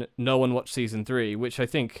 and then no one watched season 3, which I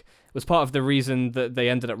think was part of the reason that they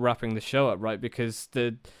ended up wrapping the show up, right? Because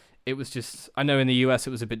it was just, I know in the US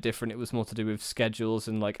it was a bit different. It was more to do with schedules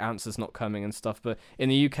and like answers not coming and stuff. But in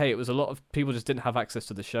the UK, it was a lot of people just didn't have access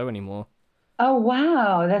to the show anymore. Oh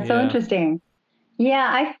wow, that's so interesting.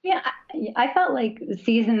 Yeah, I felt like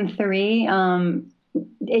season 3.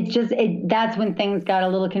 That's when things got a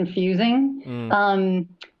little confusing.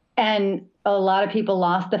 And a lot of people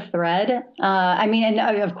lost the thread. I mean,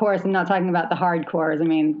 and of course, I'm not talking about the hardcores. I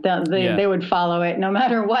mean, they would follow it no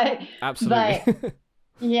matter what. Absolutely. But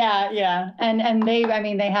yeah. And they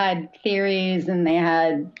had theories, and they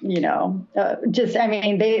had,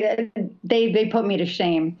 they put me to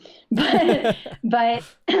shame. But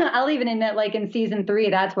I'll even admit, like in season 3,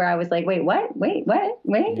 that's where I was like, wait, what? What?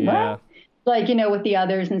 Like, with the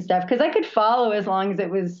others and stuff. 'Cause I could follow as long as it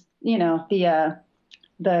was,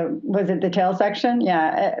 was it the tail section?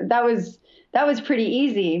 Yeah. That was pretty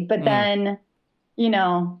easy. But then,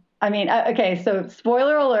 okay, so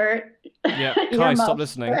spoiler alert. Yeah, Kai, stop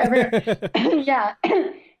listening. Yeah.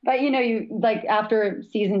 But, you like after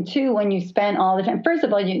season 2, when you spent all the time, first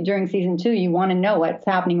of all, during season 2, you want to know what's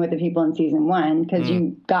happening with the people in season 1, because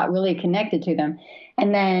you got really connected to them.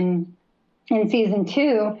 And then in season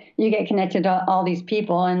 2, you get connected to all these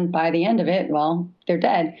people. And by the end of it, well, they're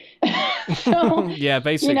dead. So, yeah,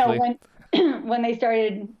 basically, when they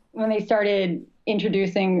started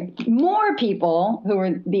introducing more people who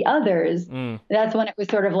were the others, that's when it was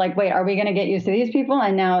sort of like, wait, are we going to get used to these people,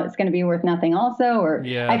 and now it's going to be worth nothing also? Or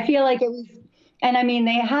I feel like it was, and I mean,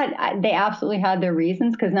 they absolutely had their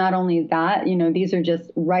reasons, because not only that, these are just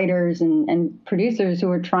writers and producers who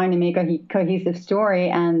were trying to make a cohesive story,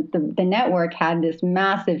 and the network had this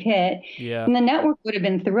massive hit. And the network would have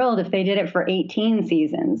been thrilled if they did it for 18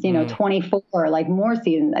 seasons, 24, like more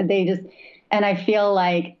seasons. And I feel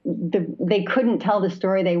like they couldn't tell the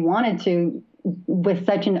story they wanted to with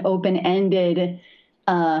such an open-ended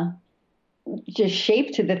just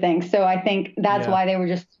shape to the thing. So I think that's why they were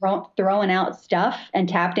just throwing out stuff and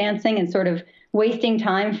tap dancing and sort of wasting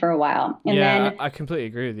time for a while. And then I completely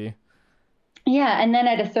agree with you. Yeah, and then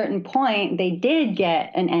at a certain point, they did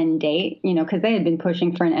get an end date, because they had been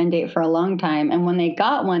pushing for an end date for a long time. And when they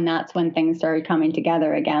got one, that's when things started coming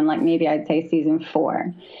together again. Like maybe I'd say season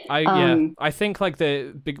 4. I think like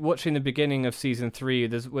watching the beginning of season 3,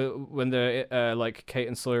 there's when the like Kate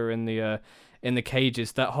and Sawyer in the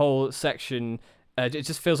cages, that whole section. It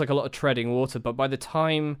just feels like a lot of treading water, but by the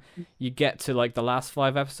time you get to like the last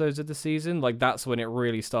 5 episodes of the season, like that's when it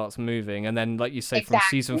really starts moving. And then, like you say, from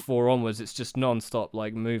season 4 onwards, it's just non-stop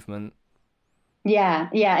like movement. Yeah,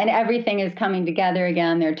 and everything is coming together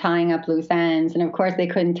again. They're tying up loose ends, and of course they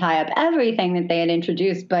couldn't tie up everything that they had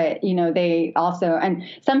introduced, but they also, and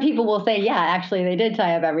some people will say, yeah, actually they did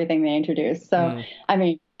tie up everything they introduced. So I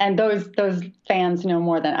mean, and those fans know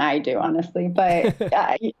more than I do, honestly. But because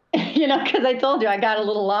I told you I got a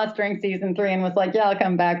little lost during season 3 and was like, yeah, I'll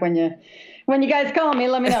come back when you guys call me.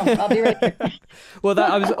 Let me know. I'll be right here. Well,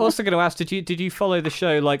 I was also going to ask, did you follow the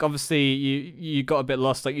show? Like, obviously you got a bit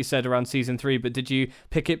lost, like you said, around season 3, but did you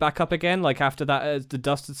pick it back up again? Like after that, as the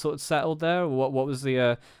dust had sort of settled there? Or what was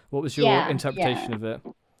your interpretation of it?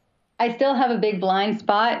 I still have a big blind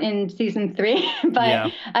spot in season 3,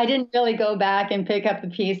 but I didn't really go back and pick up the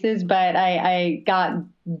pieces, but I got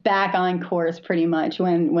back on course pretty much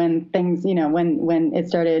when things, when it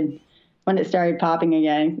started popping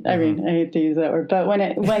again. I mean, I hate to use that word, but when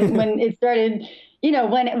it started,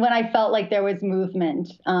 when I felt like there was movement,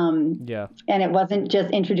 Yeah. and it wasn't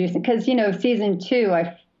just introducing, because, season 2,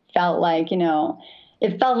 I felt like,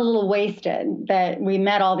 it felt a little wasted that we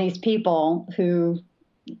met all these people who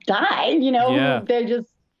died, Yeah. who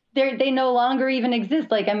they no longer even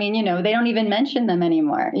exist. Like, I mean, they don't even mention them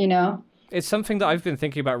anymore. It's something that I've been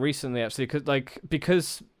thinking about recently, actually,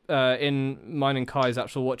 because in mine and Kai's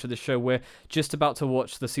actual watch of the show, we're just about to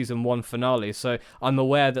watch the season 1 finale. So I'm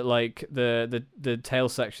aware that like the tail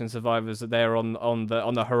section survivors are there on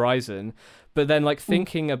the horizon. But then like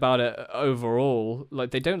thinking about it overall,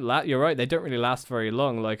 like they don't last. You're right, they don't really last very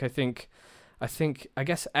long. Like I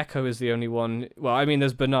guess Echo is the only one. Well, I mean,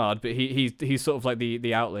 there's Bernard, but he's sort of like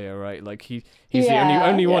the outlier, right? Like he's the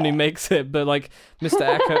only one who makes it. But like Mr.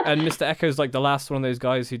 Echo and Mr. Echo's like the last one of those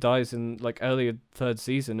guys who dies in like earlier third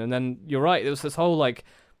season. And then you're right, there was this whole like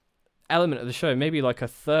element of the show, maybe like a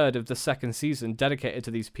third of the second season dedicated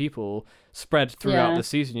to these people spread throughout the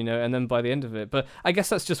season, and then by the end of it. But I guess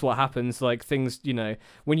that's just what happens. Like things,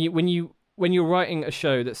 when you're writing a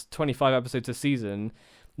show that's 25 episodes a season.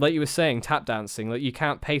 Like you were saying, tap dancing, like you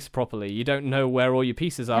can't pace properly. You don't know where all your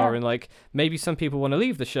pieces are. And like maybe some people want to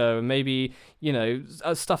leave the show and maybe,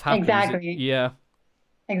 stuff happens. Exactly. Yeah.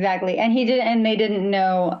 Exactly. And they didn't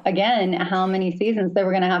know again how many seasons they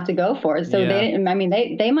were going to have to go for. So they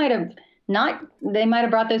might have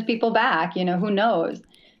brought those people back, who knows?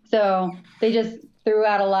 So they just threw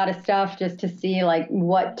out a lot of stuff just to see like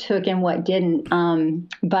what took and what didn't.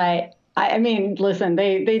 But I mean, listen,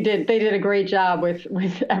 they did a great job with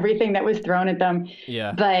everything that was thrown at them.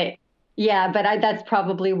 Yeah. But that's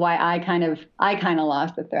probably why I kind of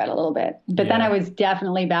lost the thread a little bit. But then I was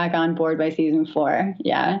definitely back on board by season 4.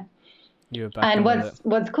 Yeah. You were back. And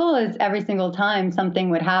what's cool is every single time something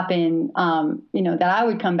would happen, that I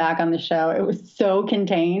would come back on the show, it was so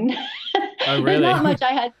contained. Oh, really? There's not much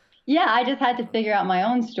I just had to figure out my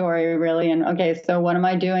own story, really. And okay, so what am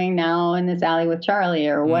I doing now in this alley with Charlie,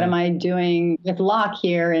 or what am I doing with Locke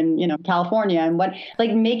here in California, and what,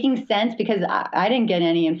 like, making sense, because I didn't get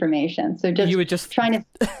any information. So you were just trying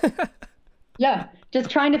to just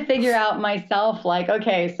trying to figure out myself, like,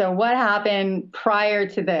 okay, so what happened prior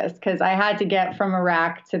to this, because I had to get from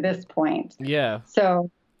Iraq to this point. Yeah. So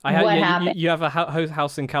what happened? You have a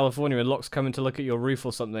house in California, and Locke's coming to look at your roof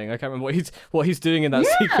or something. I can't remember what he's doing in that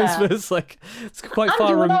sequence, but it's quite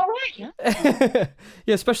far. I'm doing all right.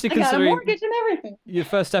 Yeah, especially I considering got a mortgage and everything. Your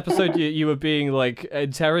first episode, you were being like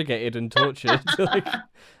interrogated and tortured. Like,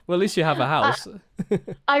 well, at least you have a house.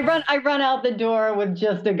 I run out the door with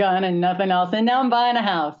just a gun and nothing else, and now I'm buying a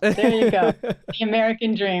house. There you go, the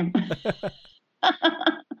American dream.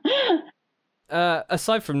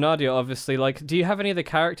 Aside from Nadia, obviously, like, do you have any other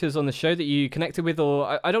characters on the show that you connected with,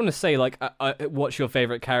 or I don't want to say like what's your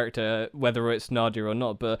favorite character, whether it's Nadia or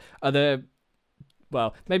not, but are there?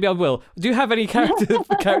 Well, maybe I will. Do you have any characters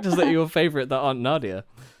that are your favorite that aren't Nadia?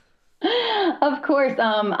 Of course.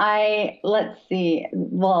 Let's see.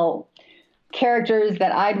 Well, characters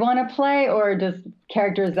that I'd want to play, or just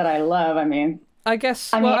characters that I love. I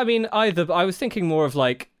guess. I mean, either. But I was thinking more of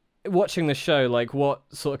like, watching the show, like what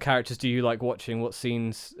sort of characters do you like watching? What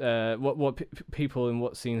scenes? What people and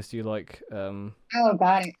what scenes do you like? Oh,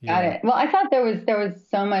 got it. Well, I thought there was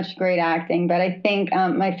so much great acting, but I think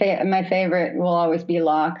my favorite will always be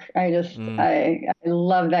Locke. I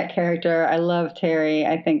love that character. I love Terry.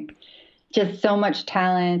 I think just so much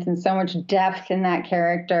talent and so much depth in that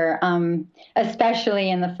character.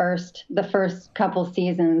 Especially in the first couple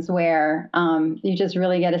seasons where you just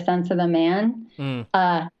really get a sense of the man.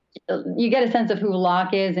 You get a sense of who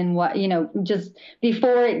Locke is and what, just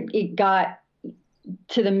before it got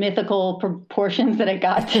to the mythical proportions that it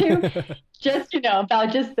got to, just,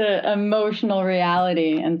 about just the emotional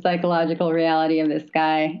reality and psychological reality of this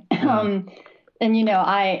guy. And,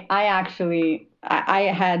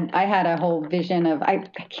 I had a whole vision of, I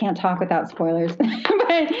can't talk without spoilers.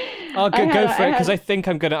 But I'll go for it, because I think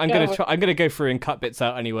I'm gonna go through and cut bits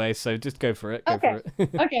out anyway. So just go for it.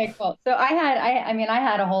 Okay, cool. So I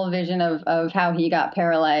had a whole vision of how he got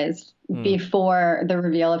paralyzed before the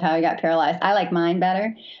reveal of how he got paralyzed. I like mine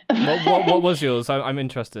better. What was yours? I'm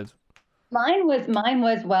interested. Mine was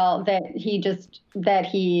that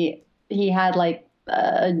he had like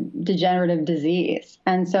a degenerative disease,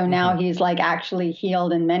 and so now he's like actually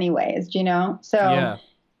healed in many ways, so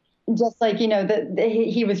just like,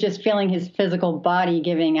 he was just feeling his physical body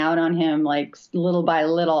giving out on him, like little by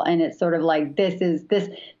little, and it's sort of like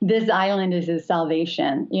this island is his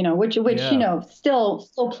salvation, which still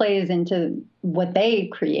plays into what they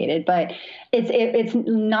created, but it's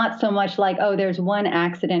not so much like, oh, there's one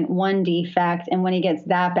accident, one defect, and when he gets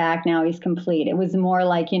that back, now he's complete. It was more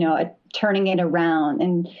like, turning it around.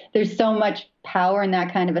 And there's so much power in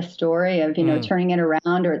that kind of a story of, turning it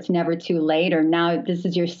around, or it's never too late, or now this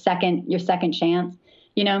is your second chance,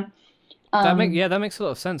 that makes a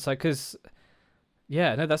lot of sense. Like, cause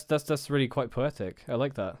no, that's really quite poetic. I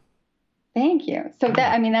like that. Thank you. So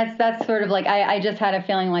that's sort of like, I just had a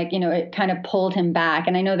feeling like, it kind of pulled him back.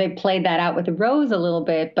 And I know they played that out with Rose a little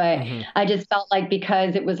bit, but I just felt like,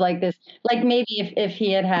 because it was like this, like maybe if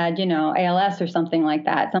he had, ALS or something like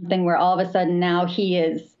that, something where all of a sudden now he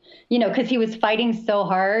is, because he was fighting so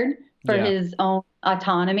hard for his own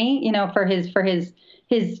autonomy, for his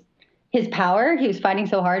power. He was fighting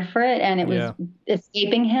so hard for it, and it was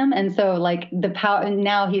escaping him. And so like the power, and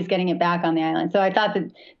now he's getting it back on the island. So I thought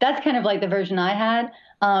that's kind of like the version I had.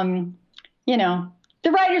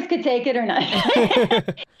 The writers could take it or not.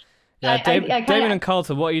 Damon and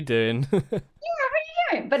Carlton, what are you doing? Yeah, what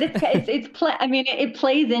are you doing? But it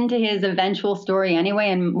plays into his eventual story anyway,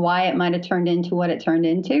 and why it might have turned into what it turned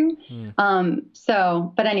into.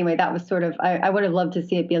 But anyway, that was sort of, I would have loved to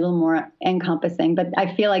see it be a little more encompassing, but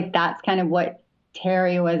I feel like that's kind of what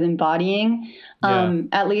Terry was embodying,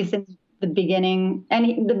 at least in the beginning,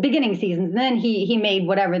 and the beginning seasons. And then he made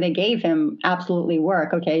whatever they gave him absolutely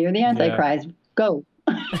work. Okay, you're the Antichrist. Go.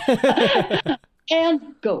 And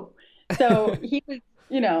go. So he was,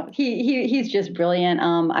 he's just brilliant.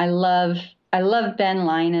 I love Ben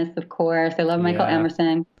Linus, of course. I love Michael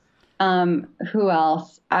Emerson. Who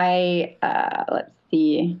else? Let's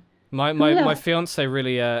see. My fiance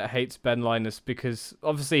really hates Ben Linus, because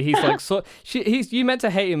obviously he's like you meant to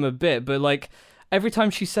hate him a bit, but like every time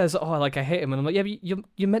she says, "Oh, like I hate him," and I'm like, "Yeah, but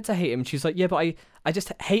you're meant to hate him." She's like, "Yeah, but I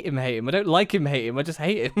just hate him. I don't like him. Hate him. I just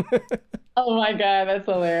hate him." Oh my God, that's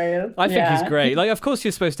hilarious. I think he's great. Like, of course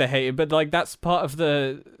you're supposed to hate him, but like that's part of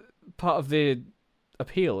the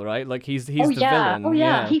appeal, right? Like he's the villain. Oh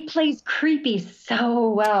yeah, he plays creepy so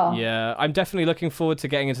well. Yeah, I'm definitely looking forward to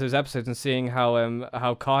getting into those episodes and seeing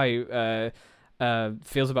how Kai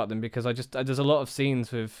feels about them, because there's a lot of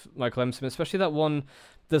scenes with Michael Emerson, especially that one.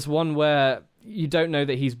 There's one where you don't know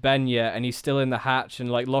that he's Ben yet, and he's still in the hatch, and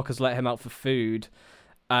like Locker's let him out for food,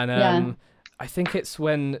 and I think it's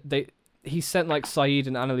when he sent like Saeed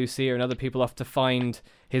and Ana Lucia and other people off to find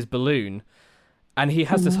his balloon, and he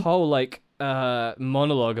has this whole like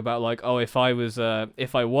monologue about like, oh, if I was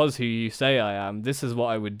who you say I am, this is what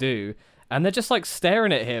I would do, and they're just like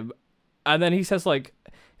staring at him, and then he says like,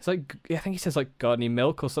 it's like, I think he says like, got any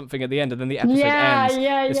milk or something at the end, and then the episode ends.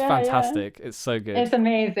 It's fantastic. It's so good. It's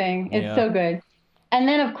amazing. It's so good. And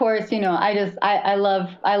then of course, I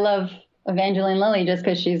love Evangeline Lilly just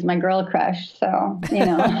because she's my girl crush. So,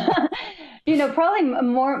 probably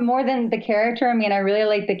more than the character. I mean, I really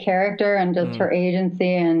like the character and just her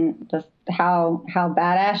agency and just how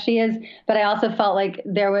badass she is. But I also felt like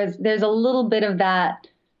there's a little bit of that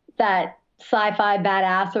sci-fi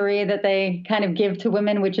badassery that they kind of give to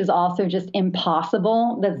women, which is also just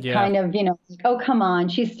impossible. That's kind of, oh, come on.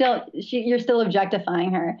 You're still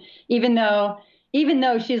objectifying her, even though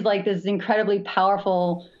she's like this incredibly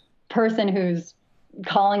powerful person who's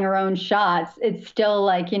calling her own shots. It's still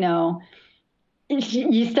like, you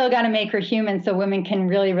still got to make her human so women can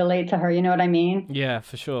really relate to her. You know what I mean? Yeah,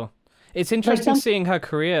 for sure. It's interesting seeing her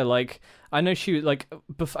career. Like, I know she, like,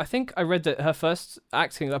 I think I read that her first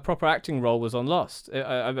proper acting role was on Lost.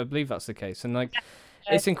 I believe that's the case. And, like,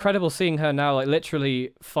 it's incredible seeing her now, like,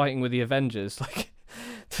 literally fighting with the Avengers. Like,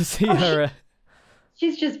 to see her...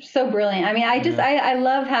 She's just so brilliant. I mean, I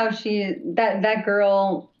love how that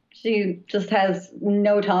girl, she just has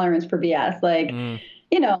no tolerance for BS. Like,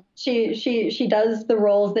 she does the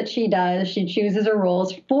roles that she does. She chooses her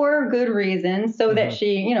roles for good reasons, so that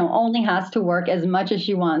she, only has to work as much as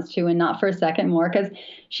she wants to and not for a second more, because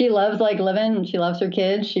she loves like living. She loves her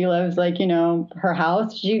kids. She loves like, her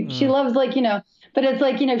house. She loves like, but it's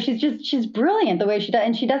like, she's brilliant the way she does.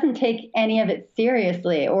 And she doesn't take any of it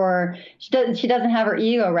seriously, or she doesn't have her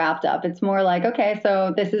ego wrapped up. It's more like, okay,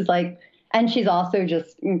 so this is like, and she's also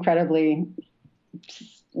just incredibly,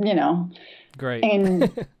 great.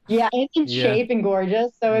 And in shape and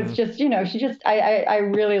gorgeous. So it's just, I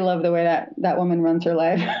really love the way that woman runs her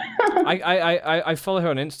life. I follow her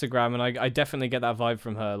on Instagram, and I definitely get that vibe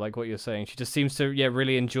from her, like what you're saying. She just seems to,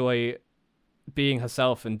 really enjoy being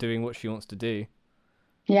herself and doing what she wants to do.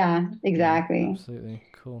 Yeah, exactly. Absolutely.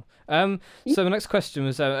 Cool. So the next question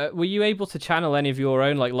was, were you able to channel any of your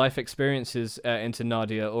own like life experiences into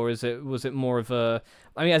Nadia, or was it more of a,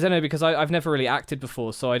 I mean, I don't know, because I've never really acted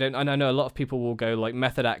before, so I know a lot of people will go like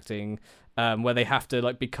method acting, where they have to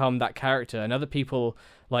like become that character, and other people,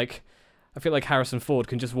 like, I feel like Harrison Ford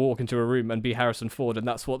can just walk into a room and be Harrison Ford, and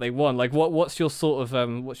that's what they want. Like, what's your sort of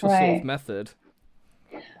sort of method?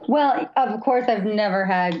 Well, of course, I've never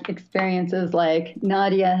had experiences like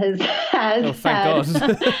Nadia has Oh, thank had.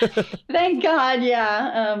 God. Thank God,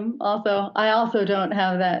 yeah. I also don't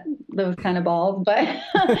have those kind of balls, but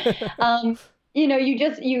um,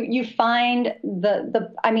 you find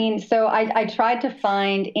I mean, so I tried to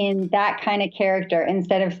find in that kind of character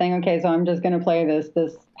instead of saying, okay, so I'm just going to play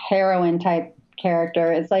this heroine type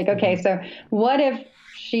character. It's like, okay, so what if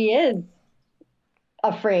she is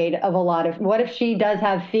afraid of a lot of what if she does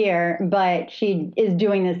have fear but she is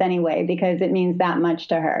doing this anyway because it means that much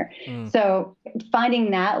to her. So finding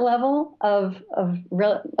that level of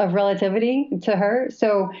relativity to her.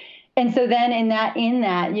 So then in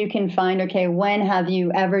that you can find, okay, when have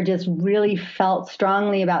you ever just really felt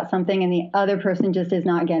strongly about something and the other person just is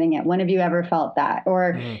not getting it? When have you ever felt that?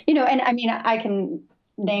 Or and I mean, I can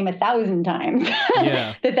name 1,000 times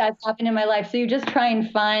Yeah. that's happened in my life. So you just try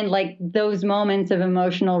and find like those moments of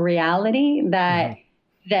emotional reality that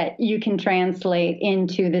you can translate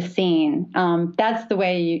into the scene. That's the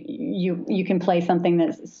way you can play something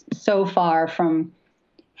that's so far from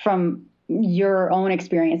your own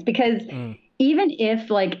experience, because even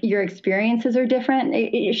if like your experiences are different,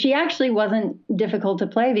 she actually wasn't difficult to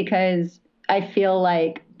play because I feel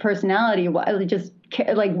like personality just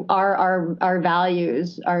like our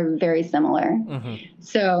values are very similar.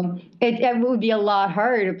 So it would be a lot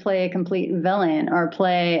harder to play a complete villain or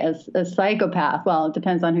play a psychopath. Well, it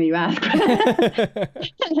depends on who you ask.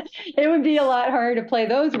 It would be a lot harder to play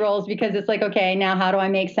those roles because it's like, okay, now how do I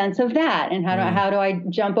make sense of that, and how do I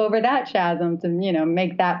jump over that chasm to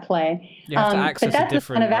make that play? You have to access a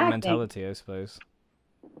different acting. mentality, I suppose.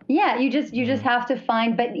 Yeah, you just have to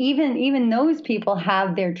find, but even those people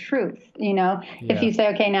have their truth. If you say,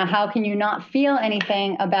 okay, now how can you not feel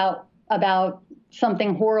anything about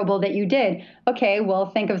something horrible that you did? Okay, well,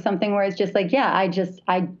 think of something where it's just like, yeah,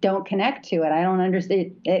 I don't connect to it. I don't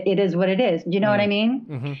understand. It is what it is. You know what I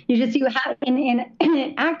mean? You have in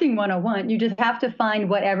acting 101, you just have to find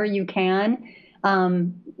whatever you can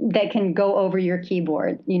that can go over your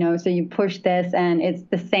keyboard, so you push this and it's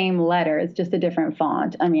the same letter. It's just a different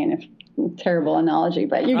font. I mean, terrible analogy,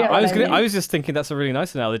 but you get what I mean. I was just thinking that's a really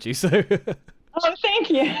nice analogy. So Oh, thank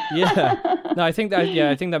you. Yeah. No, I think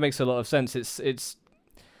that makes a lot of sense. It's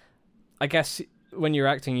I guess when you're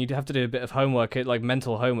acting, you'd have to do a bit of homework, like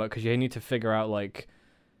mental homework, because you need to figure out like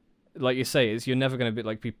you say, you're never going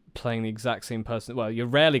to be playing the exact same person. Well, you're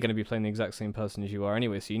rarely going to be playing the exact same person as you are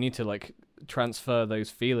anyway. So you need to like transfer those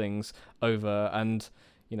feelings over, and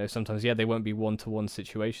sometimes they won't be one-to-one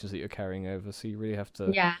situations that you're carrying over. So you really have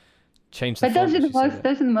to change the. But those are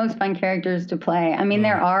the most fun characters to play. I mean,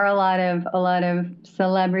 there are a lot of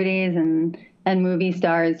celebrities and movie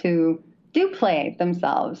stars who do play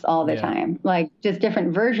themselves all the time, like just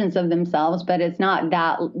different versions of themselves, but it's not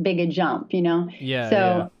that big a jump,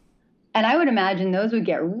 Yeah. And I would imagine those would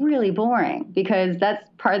get really boring because that's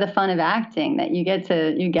part of the fun of acting, that you get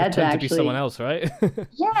to actually be someone else, right?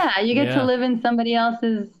 Yeah, you get to live in somebody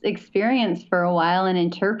else's experience for a while and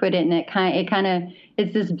interpret it, and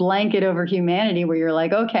it's this blanket over humanity where you're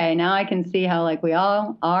like, okay, now I can see how like we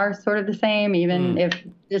all are sort of the same, even if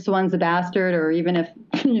this one's a bastard, or even if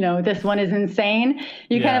this one is insane.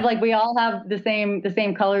 You kind of like, we all have the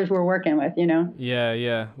same colors we're working with,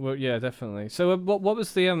 Yeah. Well, yeah, definitely. So what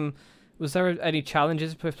was the was there any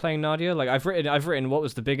challenges with playing Nadia? Like I've written what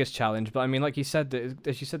was the biggest challenge, but I mean, like you said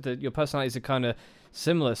that your personalities are kind of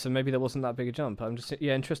similar, so maybe there wasn't that big a jump. I'm just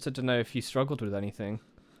interested to know if you struggled with anything.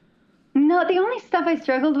 No, the only stuff I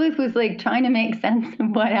struggled with was like trying to make sense of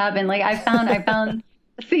what happened. Like I found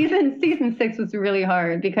season 6 was really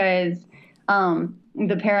hard because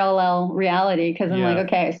the parallel reality, because I'm like,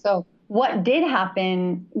 okay, so what did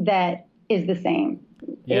happen that is the same?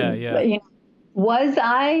 Was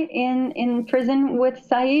I in prison with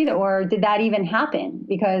Saeed, or did that even happen?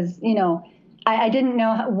 Because I didn't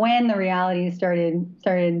know when the reality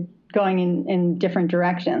started going in different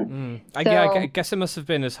directions. I guess it must have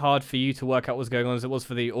been as hard for you to work out what was going on as it was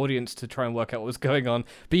for the audience to try and work out what was going on.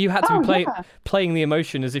 But you had to be playing the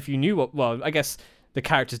emotion as if you knew what. Well, I guess the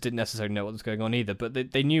characters didn't necessarily know what was going on either, but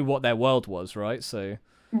they knew what their world was, right? So.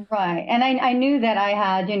 Right, and I knew that I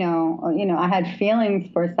had I had feelings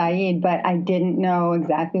for Saeed, but I didn't know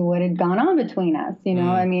exactly what had gone on between us.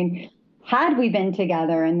 I mean, had we been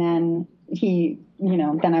together and then he,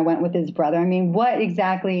 then I went with his brother. I mean, what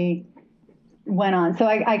exactly went on? So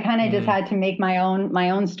I kind of just had to make my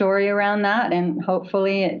own story around that, and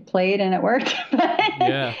hopefully it played and it worked.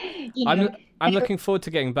 Yeah, I'm looking forward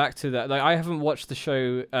to getting back to that. Like, I haven't watched the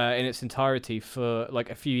show in its entirety for like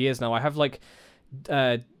a few years now. I have like.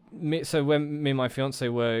 So when me and my fiance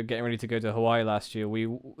were getting ready to go to Hawaii last year, we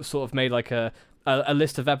sort of made like a a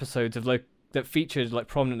list of episodes that featured like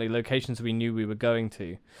prominently locations we knew we were going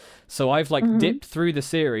to. So I've like dipped through the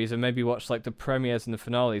series and maybe watched like the premieres and the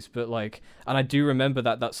finales, but like, and I do remember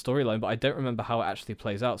that storyline, but I don't remember how it actually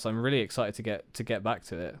plays out. So I'm really excited to get back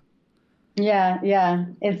to it. Yeah,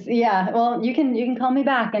 well, you can call me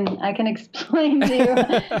back and I can explain to you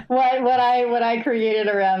what I created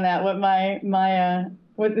around that, what my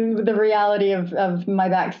what the reality of my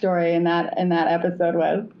backstory in that episode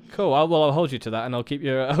was. Cool. I'll hold you to that, and I'll keep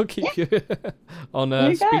you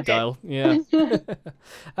on speed dial. Yeah.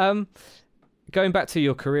 Going back to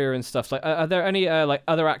your career and stuff, like, are there any like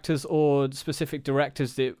other actors or specific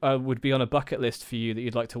directors that would be on a bucket list for you that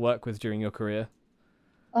you'd like to work with during your career?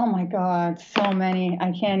 Oh my God, so many.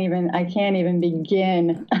 I can't even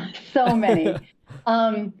begin. So many.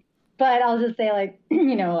 But I'll just say, like,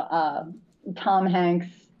 Tom Hanks,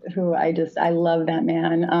 who I love that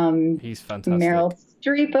man. He's fantastic. Meryl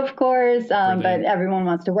Streep, of course, but everyone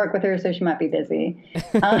wants to work with her, so she might be busy.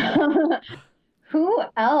 Who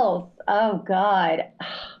else? Oh God.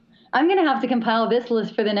 I'm going to have to compile this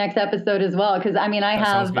list for the next episode as well, because I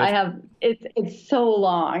have it's so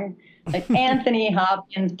long. Like Anthony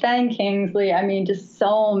Hopkins, Ben Kingsley, I mean, just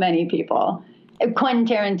so many people. Quentin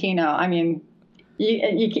Tarantino, I mean,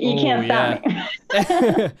 you can't stop me.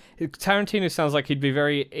 Tarantino sounds like he'd be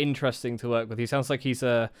very interesting to work with. He sounds like he's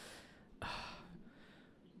I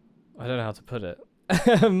don't know how to put it.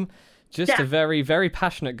 A very, very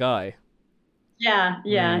passionate guy. Yeah.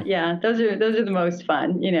 Those are the most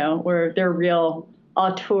fun, where they're real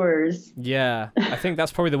auteurs. Yeah, I think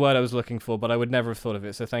that's probably the word I was looking for, but I would never have thought of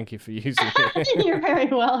it, so thank you for using it. You're very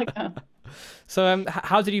welcome. So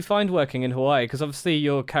how did you find working in Hawaii? Because obviously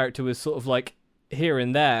your character was sort of like here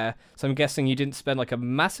and there, so I'm guessing you didn't spend like a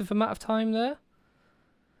massive amount of time there?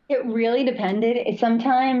 It really depended.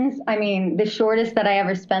 Sometimes, I mean, the shortest that I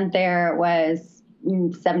ever spent there was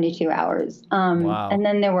 72 hours. Wow. And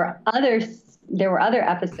then there were other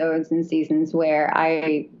episodes and seasons where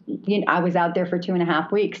I was out there for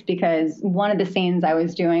 2.5 weeks, because one of the scenes I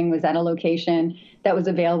was doing was at a location that was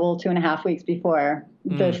available 2.5 weeks before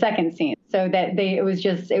the second scene. So that it was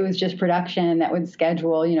just production that would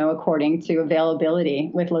schedule, according to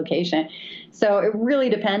availability with location. So it really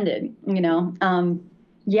depended,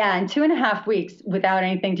 Yeah, in 2.5 weeks without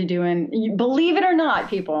anything to do. And believe it or not,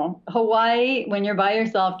 people, Hawaii, when you're by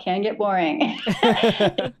yourself, can get boring.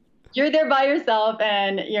 You're there by yourself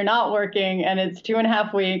and you're not working, and it's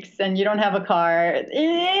 2.5 weeks and you don't have a car.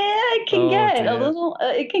 It can get a little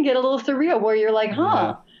surreal, where you're like,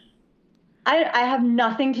 huh, I have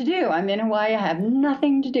nothing to do. I'm in Hawaii. I have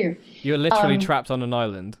nothing to do. You're literally trapped on an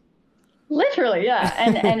island. Literally, yeah.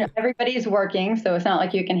 And everybody's working, so it's not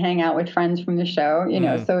like you can hang out with friends from the show,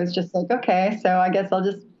 so it's just like, okay, so I guess I'll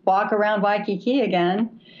just walk around Waikiki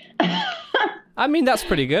again. I mean, that's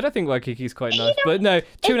pretty good. I think Waikiki's quite nice, but no,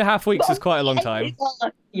 2.5 weeks is quite a long time.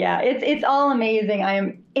 It's all amazing. I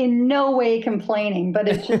am in no way complaining, but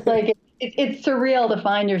it's just like, it's surreal to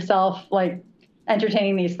find yourself like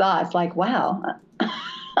entertaining these thoughts, like, wow,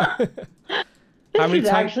 this is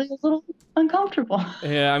actually a little uncomfortable.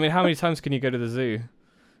 Yeah, I mean, how many times can you go to the zoo?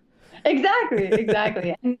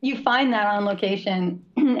 Exactly. And you find that on location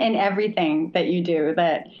in everything that you do,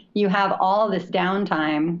 that you have all this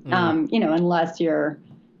downtime, unless you're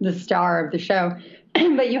the star of the show,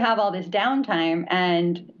 but you have all this downtime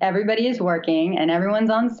and everybody is working and everyone's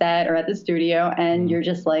on set or at the studio, and you're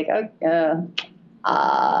just like,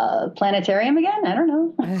 planetarium again? I don't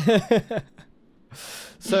know.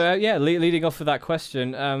 So leading off of that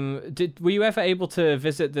question, were you ever able to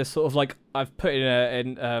visit this sort of, like, I've put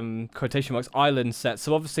in quotation marks, island set?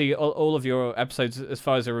 So obviously all of your episodes, as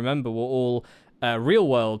far as I remember, were all real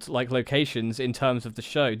world like locations in terms of the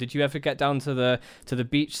show. Did you ever get down to the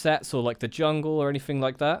beach sets or like the jungle or anything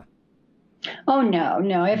like that? Oh no.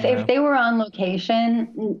 If they were on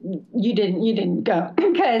location, you didn't go,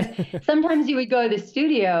 because sometimes you would go to the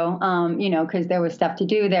studio, because there was stuff to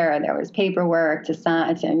do there. There was paperwork to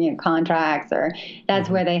sign, contracts, or that's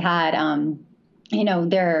where they had,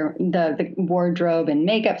 the wardrobe and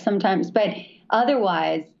makeup sometimes. But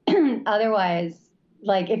otherwise,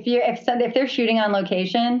 like if they're shooting on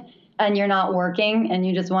location and you're not working and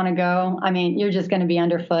you just want to go, I mean, you're just going to be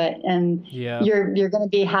underfoot, and you're going to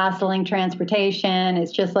be hassling transportation.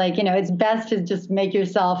 It's just like, it's best to just make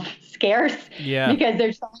yourself scarce, because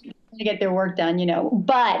they're trying to get their work done,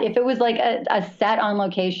 But if it was like a set on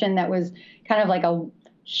location that was kind of like a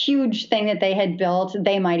huge thing that they had built,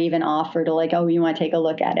 they might even offer to, like, oh, you want to take a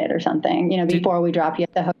look at it or something, before we drop you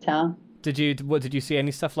at the hotel. Did you see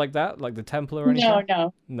any stuff like that, like the temple or anything?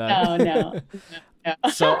 No.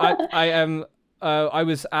 So I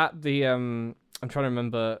was at the I'm trying to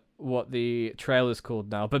remember what the trail is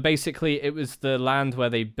called now, but basically it was the land where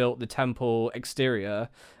they built the temple exterior,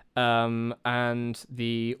 and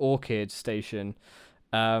the orchid station,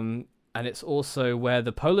 and it's also where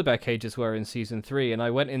the polar bear cages were in season 3. And I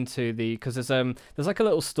went into because there's like a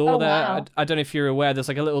little store there. Wow. I don't know if you're aware. There's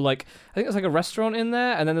like a little, like, I think there's like a restaurant in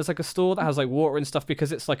there, and then there's like a store that has like water and stuff,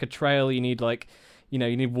 because it's like a trail. You need like, you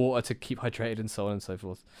need water to keep hydrated and so on and so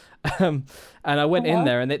forth. And I went in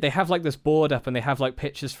there, and they have like this board up, and they have like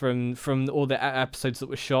pictures from all the episodes that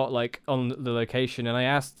were shot like on the location. And I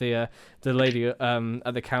asked the lady at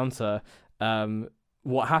the counter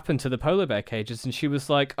what happened to the polar bear cages, and she was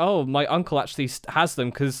like, "Oh, my uncle actually has them,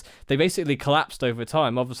 because they basically collapsed over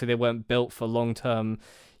time. Obviously, they weren't built for long-term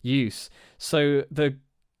use. So the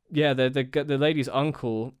lady's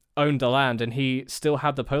uncle owned the land, and he still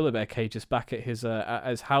had the polar bear cages back at his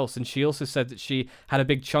house. And she also said that she had a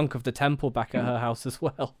big chunk of the temple back at her house as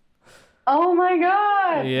well. Oh my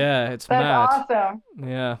God. Yeah, it's That's mad. awesome.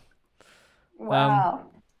 Yeah. Wow.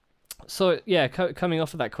 So yeah, coming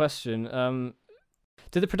off of that question,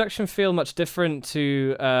 did the production feel much different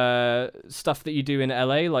to stuff that you do in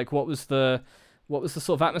LA? Like, what was the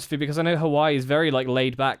sort of atmosphere? Because I know Hawaii is very like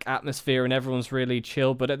laid back atmosphere, and everyone's really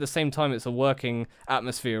chill, but at the same time it's a working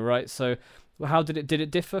atmosphere, right? So how did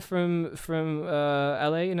it differ from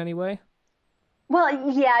LA in any way?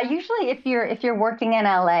 Well, yeah, usually if you're working in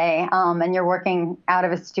LA, and you're working out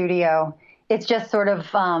of a studio, it's just sort of,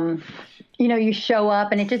 you show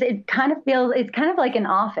up, and it kind of feels, it's kind of like an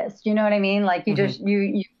office. You know what I mean? Like you just,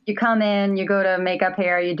 you come in, you go to makeup,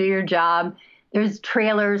 hair, you do your job. There's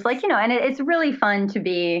trailers, like, and it's really fun to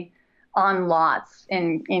be on lots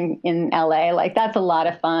in LA. Like, that's a lot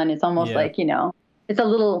of fun. It's almost like, it's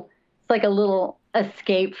like a little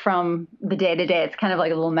escape from the day to day. It's kind of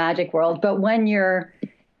like a little magic world. But when you're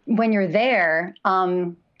there,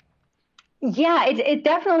 yeah, it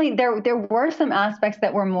definitely, there were some aspects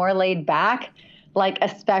that were more laid back, like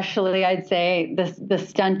especially I'd say the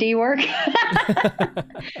stunty work.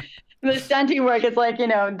 The stunty work is like,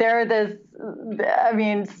 they're this, I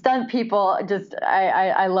mean, stunt people, just,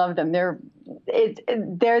 I love them. They're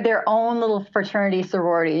their own little fraternity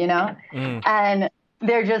sorority, and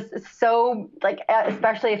they're just so, like,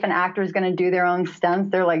 especially if an actor is going to do their own stunts,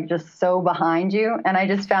 they're like just so behind you. And I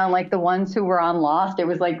just found like the ones who were on Lost, it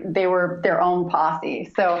was like they were their own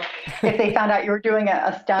posse. So if they found out you were doing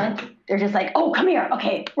a stunt, they're just like, oh, come here.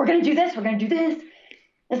 Okay, we're going to do this. We're going to do this.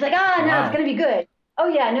 It's like, no, it's going to be good. Oh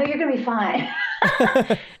yeah, no, you're going to be fine.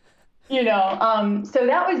 So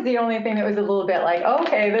that was the only thing that was a little bit like,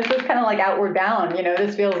 okay, this is kind of like Outward Bound.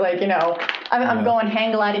 This feels like, I'm going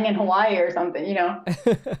hang gliding in Hawaii or something,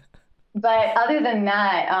 But other than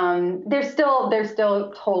that, they're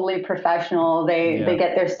still totally professional. They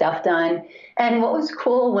get their stuff done. And what was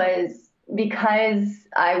cool was, because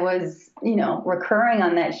I was, recurring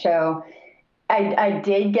on that show, I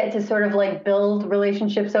did get to sort of like build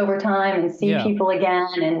relationships over time and see people again.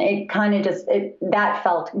 And it kind of that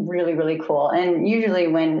felt really, really cool. And usually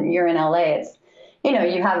when you're in LA, it's,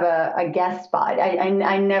 you have a guest spot.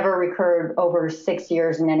 I never recurred over 6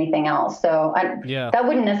 years in anything else. So that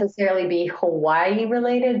wouldn't necessarily be Hawaii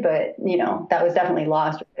related, but, that was definitely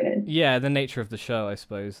Lost related. Yeah, the nature of the show, I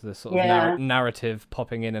suppose, the sort of narrative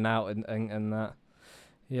popping in and out and that.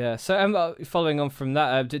 Yeah, so following on from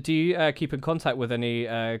that, do you keep in contact with any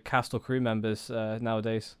cast or crew members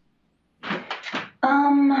nowadays?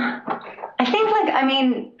 I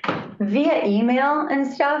think via email and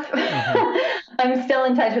stuff. I'm still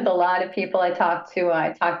in touch with a lot of people. I talked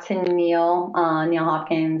to Neil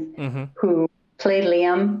Hopkins, who played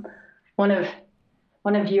Liam, one of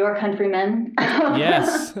your countrymen.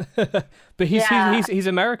 Yes, but he's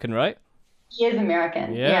American, right? He is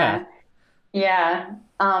American. Yeah.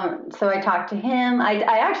 So I talked to him. I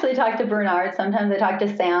actually talk to Bernard. Sometimes I talk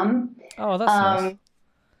to Sam. Oh, that's nice.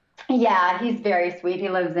 Yeah, he's very sweet. He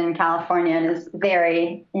lives in California and is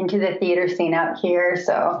very into the theater scene out here.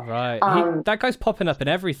 So right, that guy's popping up in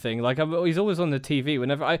everything. Like, he's always on the TV.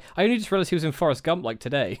 Whenever I only just realized he was in Forrest Gump like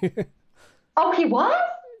today. Oh, he was?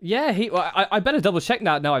 Yeah, I better double check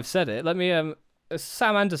now. Now I've said it. Let me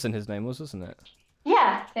Sam Anderson, his name was, wasn't it?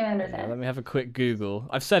 Yeah, Sam Anderson. Yeah, let me have a quick Google.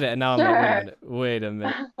 I've said it, and now I'm like, wait a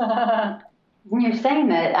minute. When you're saying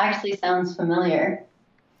that, it actually sounds familiar.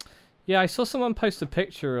 Yeah, I saw someone post a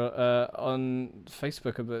picture on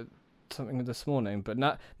Facebook about something this morning, but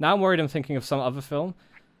now I'm worried I'm thinking of some other film.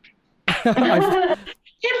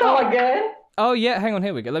 It's all good. Oh yeah, hang on,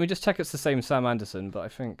 here we go. Let me just check it's the same Sam Anderson, but I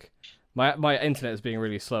think my internet is being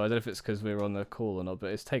really slow. I don't know if it's because we were on the call or not,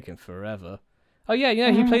 but it's taking forever. Oh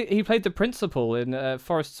yeah, he played the principal in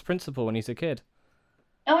Forrest's Principal when he's a kid.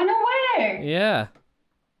 Oh, no kidding? Yeah.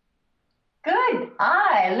 Good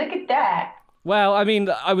eye. Look at that. Well, I mean,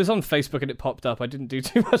 I was on Facebook and it popped up. I didn't do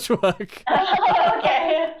too much work.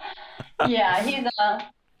 Okay. Yeah, he's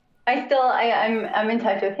I'm in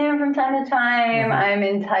touch with him from time to time. I'm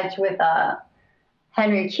in touch with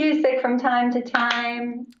Henry Cusick from time to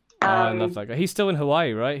time. Oh, I love that guy. He's still in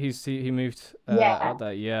Hawaii, right? He moved out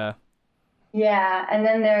there. Yeah. Yeah, and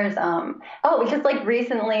then there's just like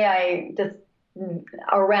recently I just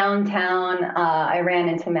around town I ran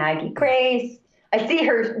into Maggie Grace. I see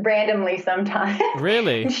her randomly sometimes.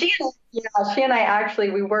 Really? She and I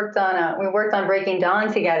actually we worked on Breaking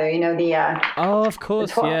Dawn together. You know the Oh, of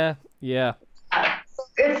course. Yeah.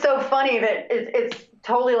 It's so funny that it's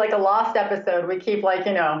totally like a Lost episode. We keep like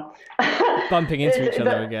bumping into each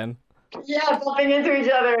other again. Yeah, bumping into each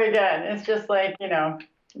other again. It's just like a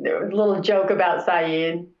little joke about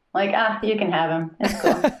Saeed. Like you can have him. It's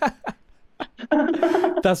cool.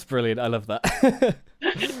 That's brilliant. I love that.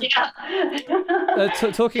 Yeah.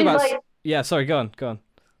 Talking She's about like, yeah. Sorry, go on. Oh,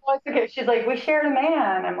 it's okay. She's like, we shared a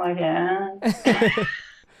man. I'm like, yeah.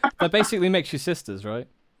 That basically makes you sisters, right?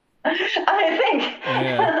 I think.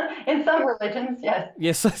 Yeah. In some religions, yes.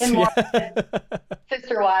 Yes. In more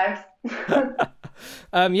sister wives.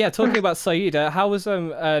 Yeah. Talking about Saeed, how was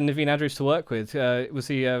Naveen Andrews to work with? Was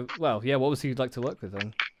he what was he like to work with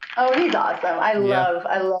then? Oh, he's awesome. I love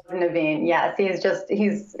Naveen. Yes,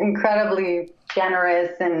 he's incredibly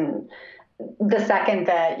generous, and the second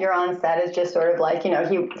that you're on set is just sort of like,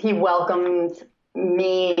 he welcomes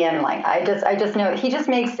me, and like I just know he just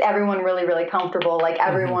makes everyone really, really comfortable. Like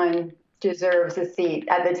everyone deserves a seat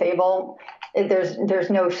at the table. There's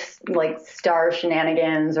no like star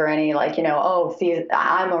shenanigans or any like, see,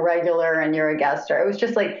 I'm a regular and you're a guest star. It was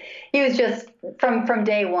just like, he was just from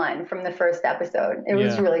day one, from the first episode. It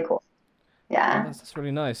was really cool. Yeah. Oh, that's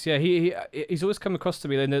really nice. Yeah, he's always come across to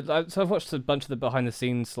me. So I've watched a bunch of the behind the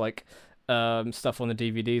scenes like stuff on the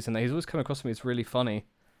DVDs, and he's always come across to me. It's really funny.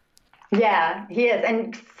 Yeah, he is,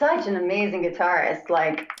 and such an amazing guitarist.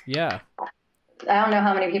 Like, yeah. I don't know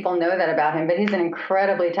how many people know that about him, but he's an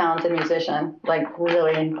incredibly talented musician. Like,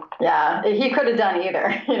 really, yeah. He could have done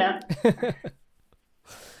either,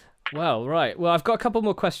 Well, right. Well, I've got a couple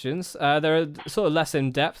more questions. They're sort of less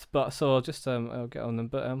in depth, but so I'll get on them.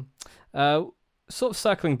 But sort of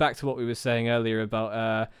circling back to what we were saying earlier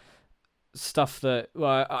about stuff that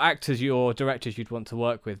actors or directors you'd want to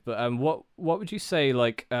work with. But what would you say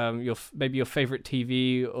like your favorite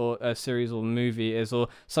TV or a series or movie is, or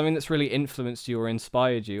something that's really influenced you or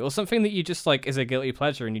inspired you, or something that you just like is a guilty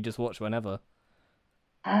pleasure and you just watch whenever?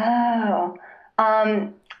 Oh,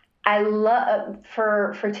 I love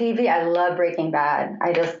for TV. I love Breaking Bad.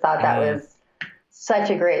 I just thought that was such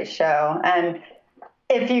a great show, and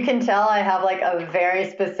if you can tell, I have like a very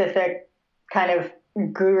specific kind of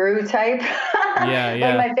guru type. Yeah.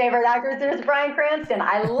 Like my favorite actor is Bryan Cranston.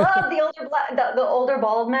 I love the older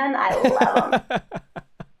bald men. I love them.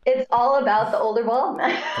 It's all about the older bald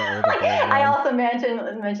men. I also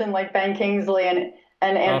mentioned like Ben Kingsley and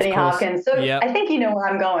Anthony Hopkins. So I think you know where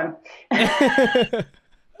I'm going. I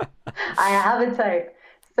have a type.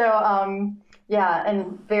 So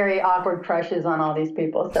and very awkward crushes on all these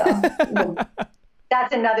people. So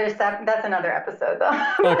that's another episode though.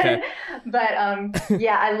 Okay. But I'd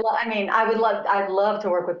love to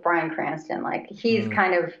work with Bryan Cranston. Like he's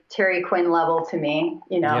kind of Terry Quinn level to me,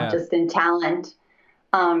 just in talent.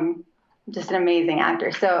 Just an amazing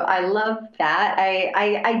actor. So I love that.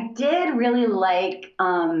 I did really like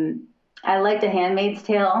I liked A Handmaid's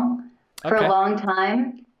Tale for a long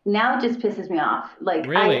time. Now it just pisses me off. Like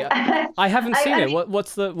really, I haven't seen it.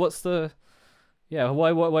 What's the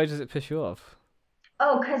why does it piss you off?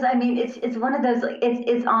 Oh, because I mean, it's one of those. Like,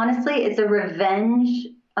 it's honestly, it's a revenge.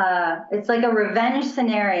 It's like a revenge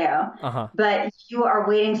scenario. But you are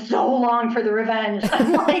waiting so long for the revenge.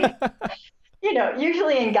 I'm like,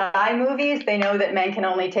 usually in guy movies, they know that men can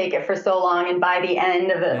only take it for so long, and by the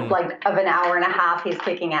end of an hour and a half, he's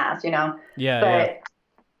kicking ass. But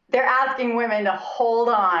they're asking women to hold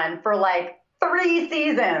on for like 3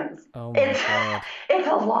 seasons. Oh my God. It's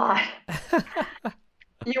a lot.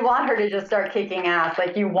 You want her to just start kicking ass.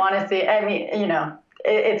 Like you want to see, I mean,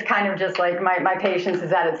 it's kind of just like my patience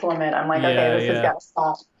is at its limit. I'm like, okay, this has got to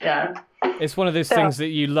stop. Yeah. It's one of those things that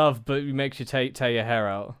you love, but it makes you tear your hair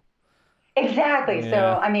out. Exactly. Yeah.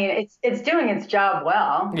 So, I mean, it's doing its job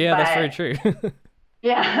well. Yeah, that's very true.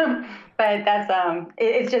 Yeah. But that's,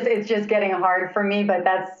 it's just getting hard for me, but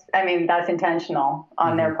that's intentional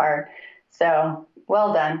on their part. So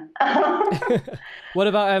well done. What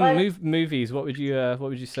about movies? What would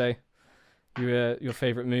you say your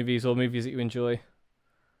favorite movies or movies that you enjoy?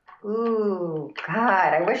 Ooh,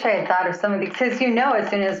 God, I wish I had thought of some of these. Because as soon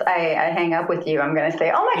as I hang up with you, I'm going to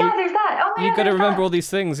say, oh my You, God, there's that. Oh my you God, got to there's remember that. all these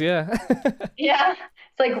things, yeah. Yeah.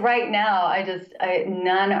 It's like right now,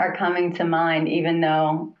 none are coming to mind, even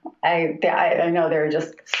though I know there are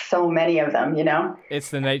just so many of them, you know?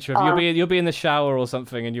 It's the nature of Um, you'll be in the shower or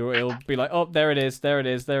something, and it'll be like, oh, there it is, there it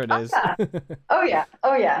is, there it is. yeah. Oh yeah.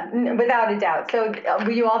 Oh yeah. Without a doubt. So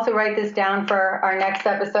will you also write this down for our next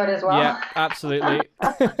episode as Yeah, well? absolutely.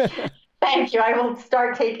 Thank you. I will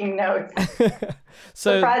start taking notes.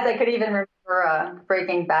 So Surprised I could even remember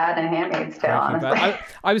Breaking Bad and Handmaid's Tale, Breaking Bad. honestly.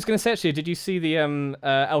 I was going to say actually, did you see the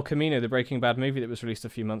El Camino, the Breaking Bad movie that was released a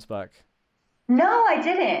few months back? No, I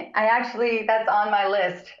didn't. That's on my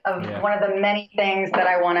list of Yeah. one of the many things that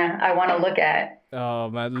I wanna look at. Oh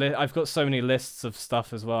man, I've got so many lists of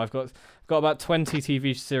stuff as well. I've got about 20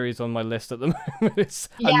 TV series on my list at the moment. It's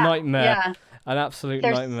a Yeah, nightmare, yeah. an absolute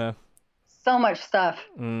There's nightmare. so much stuff.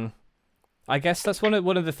 I guess that's one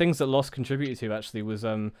of the things that Lost contributed to actually was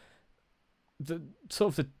the sort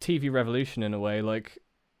of the TV revolution in a way. Like,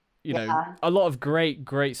 Yeah. a lot of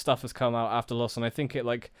great stuff has come out after Lost, and I think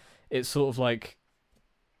it's sort of like,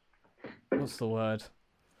 what's the word?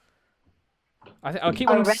 I'll keep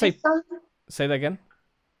A wanting to renaissance? say that again.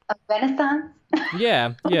 A renaissance?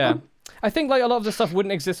 Yeah, yeah. I think like a lot of the stuff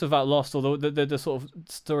wouldn't exist without Lost, or the sort of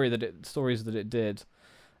stories that it did.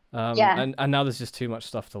 Yeah. And now there's just too much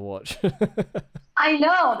stuff to watch. I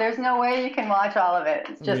know. There's no way you can watch all of it.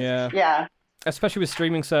 It's just, Yeah. yeah. Especially with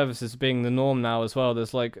streaming services being the norm now as well.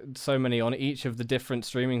 There's like so many on each of the different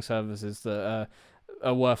streaming services that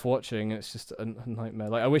are worth watching. It's just a nightmare.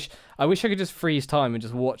 Like I wish I could just freeze time and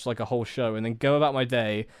just watch like a whole show and then go about my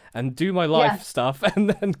day and do my life Yeah. stuff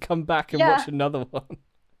and then come back and Yeah. watch another one.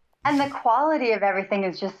 And the quality of everything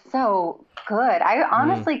is just so good. I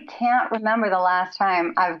honestly can't remember the last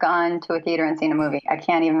time I've gone to a theater and seen a movie. I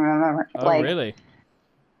can't even remember. Oh, really?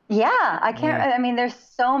 Yeah, I can't. I mean, there's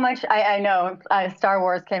so much. I know Star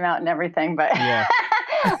Wars came out and everything, but Yeah.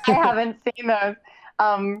 I haven't seen those.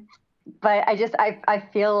 But I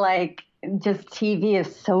feel like just TV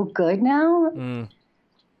is so good now.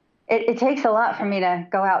 It takes a lot for me to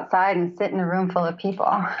go outside and sit in a room full of people.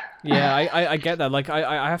 Yeah, I get that. Like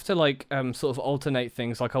I have to like sort of alternate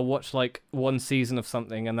things. Like I'll watch like one season of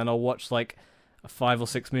something and then I'll watch like 5 or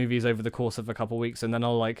 6 movies over the course of a couple of weeks and then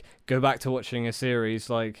I'll like go back to watching a series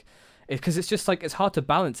like because it's just like it's hard to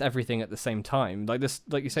balance everything at the same time. Like this,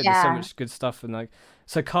 like you said, there's so much good stuff and like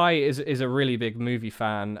so Kai is a really big movie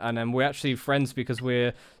fan and we're actually friends because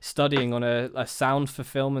we're studying on a sound for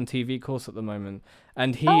film and TV course at the moment.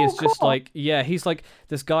 And he is just cool. like, yeah, he's like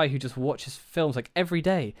this guy who just watches films like every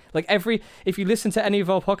day. Like if you listen to any of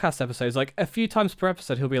our podcast episodes, like a few times per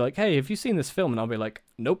episode, he'll be like, hey, have you seen this film? And I'll be like,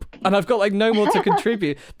 nope. And I've got like no more to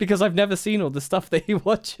contribute because I've never seen all the stuff that he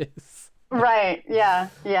watches. Right. Yeah.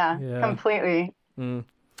 Yeah. Yeah. Completely.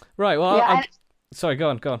 Right. Well, Yeah, sorry, go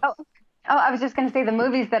on. Oh, I was just going to say the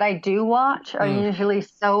movies that I do watch are usually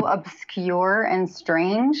so obscure and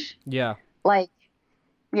strange. Yeah. Like,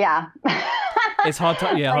 yeah. It's hard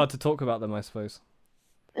to talk about them, I suppose.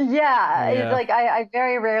 Yeah, Yeah. it's like I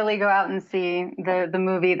very rarely go out and see the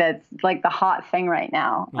movie that's like the hot thing right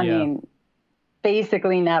now. I Yeah. mean,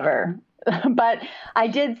 basically never. But I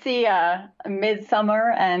did see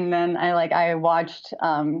Midsummer, and then I watched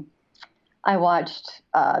The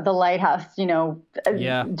Lighthouse.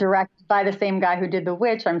 Yeah. Directed by the same guy who did The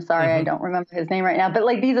Witch. I'm sorry, I don't remember his name right now. But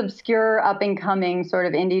like these obscure, up and coming sort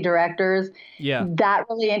of indie directors. Yeah. That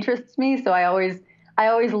really interests me. So I always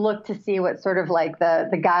look to see what sort of like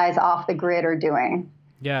the guys off the grid are doing.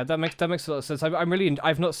 Yeah, that makes a lot of sense.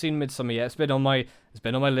 I've not seen Midsummer yet. It's been on my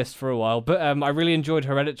list for a while, but I really enjoyed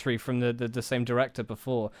Hereditary from the same director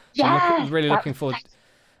before. So I'm really looking forward.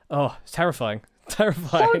 Oh, it's terrifying.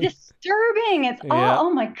 Terrifying. So disturbing. It's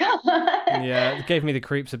oh my god. Yeah, it gave me the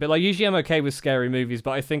creeps a bit. Like usually I'm okay with scary movies,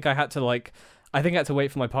 but I think I had to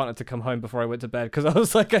wait for my partner to come home before I went to bed because I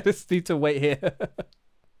was like I just need to wait here.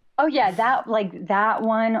 Oh yeah, that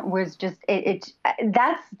one was just it.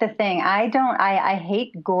 That's the thing. I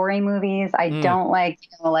hate gory movies. I don't like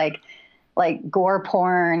like gore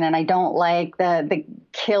porn, and I don't like the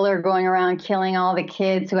killer going around killing all the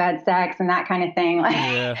kids who had sex and that kind of thing. Like,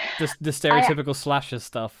 Yeah, the stereotypical slasher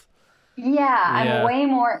stuff. Yeah, I'm way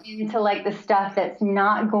more into like the stuff that's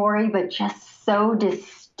not gory but just so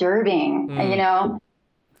disturbing.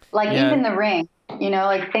 Like even The Ring.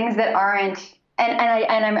 Like things that aren't.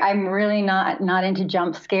 I'm really not into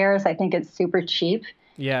jump scares. I think it's super cheap.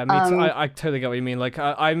 Yeah, me too. I totally get what you mean. Like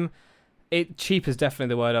I'm cheap is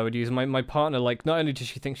definitely the word I would use. My partner, like, not only does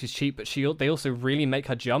she think she's cheap, but they also really make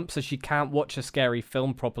her jump, so she can't watch a scary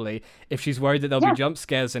film properly if she's worried that there'll be jump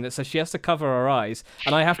scares in it. So she has to cover her eyes,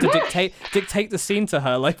 and I have to dictate the scene to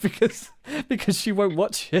her, like, because she won't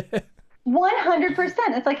watch it. 100%.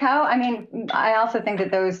 It's like I also think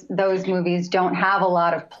that those movies don't have a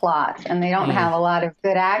lot of plot, and they don't have a lot of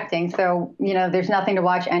good acting. So, there's nothing to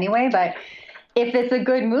watch anyway, but if it's a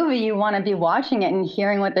good movie, you want to be watching it and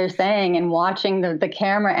hearing what they're saying and watching the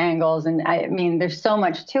camera angles. And I mean, there's so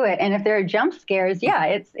much to it. And if there are jump scares,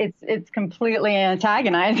 it's completely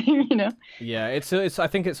antagonizing, Yeah, it's. I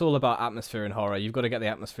think it's all about atmosphere in horror. You've got to get the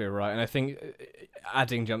atmosphere right. And I think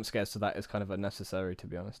adding jump scares to that is kind of unnecessary, to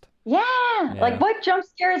be honest. Yeah. Like what jump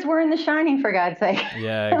scares were in The Shining, for God's sake?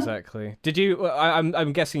 Yeah, exactly. Did you?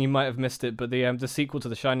 I'm guessing you might have missed it, but the sequel to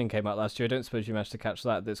The Shining came out last year. I don't suppose you managed to catch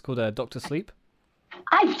that. It's called Doctor Sleep.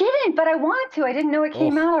 I didn't, but I wanted to. I didn't know it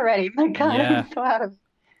came out already. My God, I'm so out of it.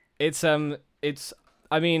 It's.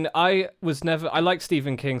 I mean, I like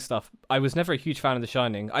Stephen King stuff. I was never a huge fan of The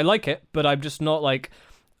Shining. I like it, but I'm just not like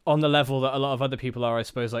on the level that a lot of other people are, I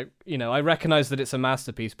suppose. Like, I recognize that it's a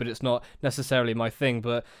masterpiece, but it's not necessarily my thing.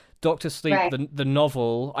 But Doctor Sleep, the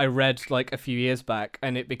novel, I read like a few years back,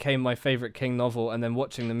 and it became my favorite King novel. And then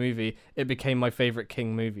watching the movie, it became my favorite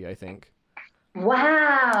King movie, I think.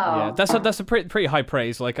 Wow. Yeah, that's a pretty high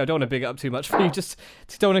praise. Like, I don't want to big it up too much for you. Just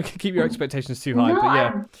don't want to keep your expectations too high. No, but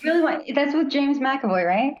yeah, I really want. That's with James McAvoy,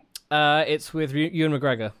 right? It's with Ewan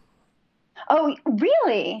McGregor. Oh,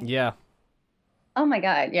 really? Yeah. Oh my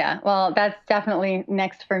God, yeah. Well, that's definitely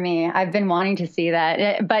next for me. I've been wanting to see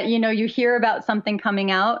that, but you hear about something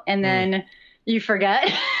coming out and then you forget.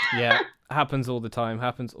 Yeah, happens all the time.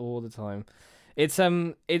 It's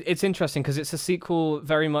interesting because it's a sequel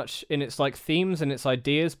very much in its like themes and its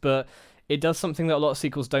ideas, but it does something that a lot of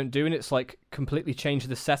sequels don't do, and it's like completely change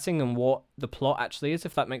the setting and what the plot actually is,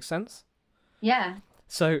 if that makes sense. Yeah.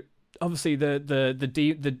 So obviously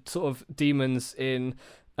the sort of demons in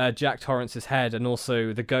Jack Torrance's head, and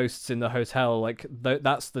also the ghosts in the hotel, like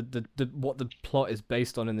that's the what the plot is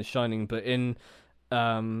based on in The Shining. But in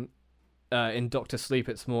Doctor Sleep,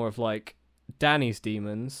 it's more of like Danny's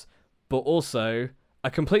demons, but also a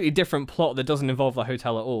completely different plot that doesn't involve the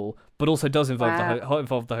hotel at all, but also does involve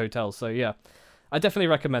involve the hotel. So yeah, I definitely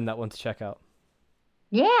recommend that one to check out.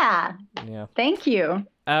 Yeah. Yeah. Thank you.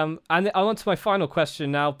 And I want to my final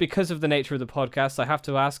question now. Because of the nature of the podcast, I have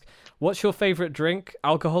to ask, what's your favorite drink,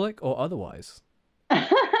 alcoholic or otherwise?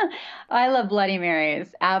 I love Bloody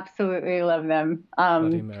Marys. Absolutely love them.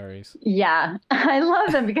 Bloody Marys. Yeah, I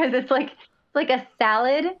love them because it's like a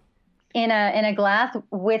salad in a glass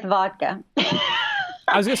with vodka.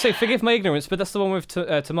 I was gonna say, forgive my ignorance, but that's the one with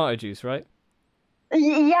tomato juice, right?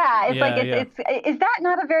 Yeah, it's is that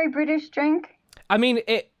not a very British drink? I mean,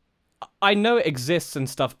 I know it exists and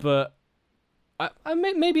stuff, but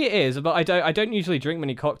maybe it is. But I don't usually drink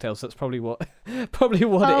many cocktails. So that's probably what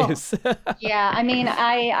it is. Yeah, I mean,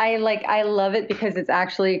 I love it because it's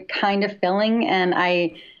actually kind of filling, and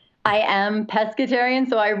I am pescatarian,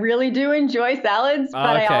 so I really do enjoy salads,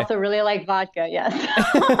 but I also really like vodka. Yes.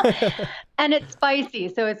 And it's spicy,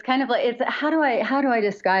 so it's kind of like how do I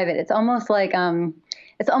describe it? It's almost like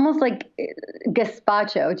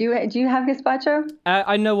gazpacho. Do you have gazpacho?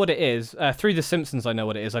 I know what it is. Through The Simpsons, I know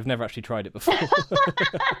what it is. I've never actually tried it before.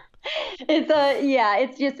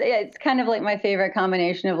 It's kind of like my favorite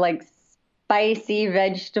combination of like spicy,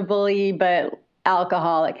 vegetable-y, but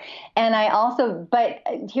alcoholic. And but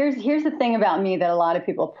here's the thing about me that a lot of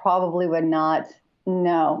people probably would not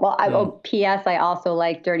know. Well, P.S. I also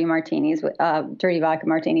like dirty martinis, dirty vodka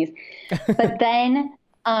martinis. But then,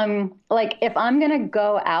 like if I'm gonna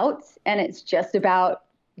go out and it's just about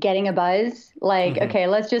getting a buzz, like okay,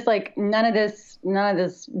 let's just like none of this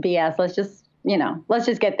BS. Let's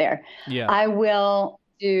just get there. Yeah. I will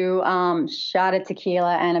do shot of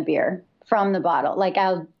tequila and a beer from the bottle. Like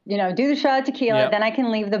I'll do the shot of tequila, then I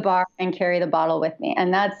can leave the bar and carry the bottle with me.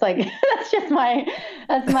 And that's like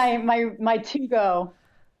that's my to go.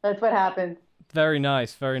 That's what happens. Very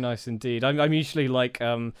nice indeed. I'm usually like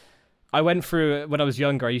I went through when I was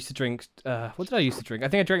younger. I used to drink. What did I used to drink? I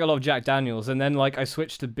think I drank a lot of Jack Daniels, and then like I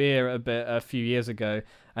switched to beer a few years ago,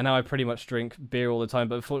 and now I pretty much drink beer all the time.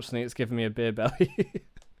 But unfortunately, it's given me a beer belly.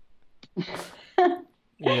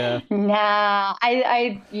 Yeah. Nah,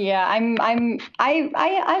 I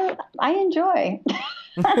enjoy.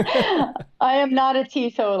 I am not a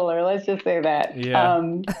teetotaler. Let's just say that. Yeah.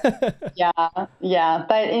 Yeah.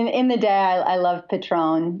 But in the day, I love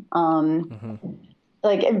Patron.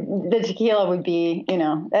 like the tequila would be,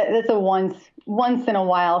 that's a once in a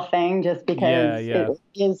while thing, just because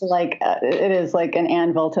it is like an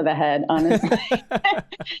anvil to the head, honestly.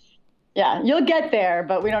 Yeah, you'll get there,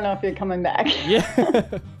 but we don't know if you're coming back. Yeah.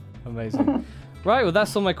 Amazing. Right, well,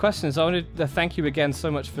 that's all my questions. I wanted to thank you again so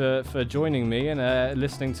much for joining me and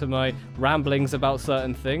listening to my ramblings about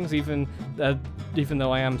certain things. Even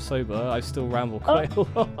though I am sober, I still ramble quite a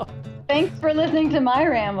lot. Thanks for listening to my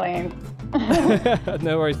rambling.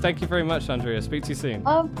 No worries. Thank you very much, Andrea. Speak to you soon.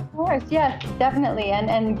 Of course, yes, definitely.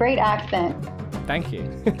 And great accent. Thank you.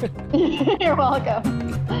 You're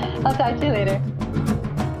welcome. I'll talk to you later.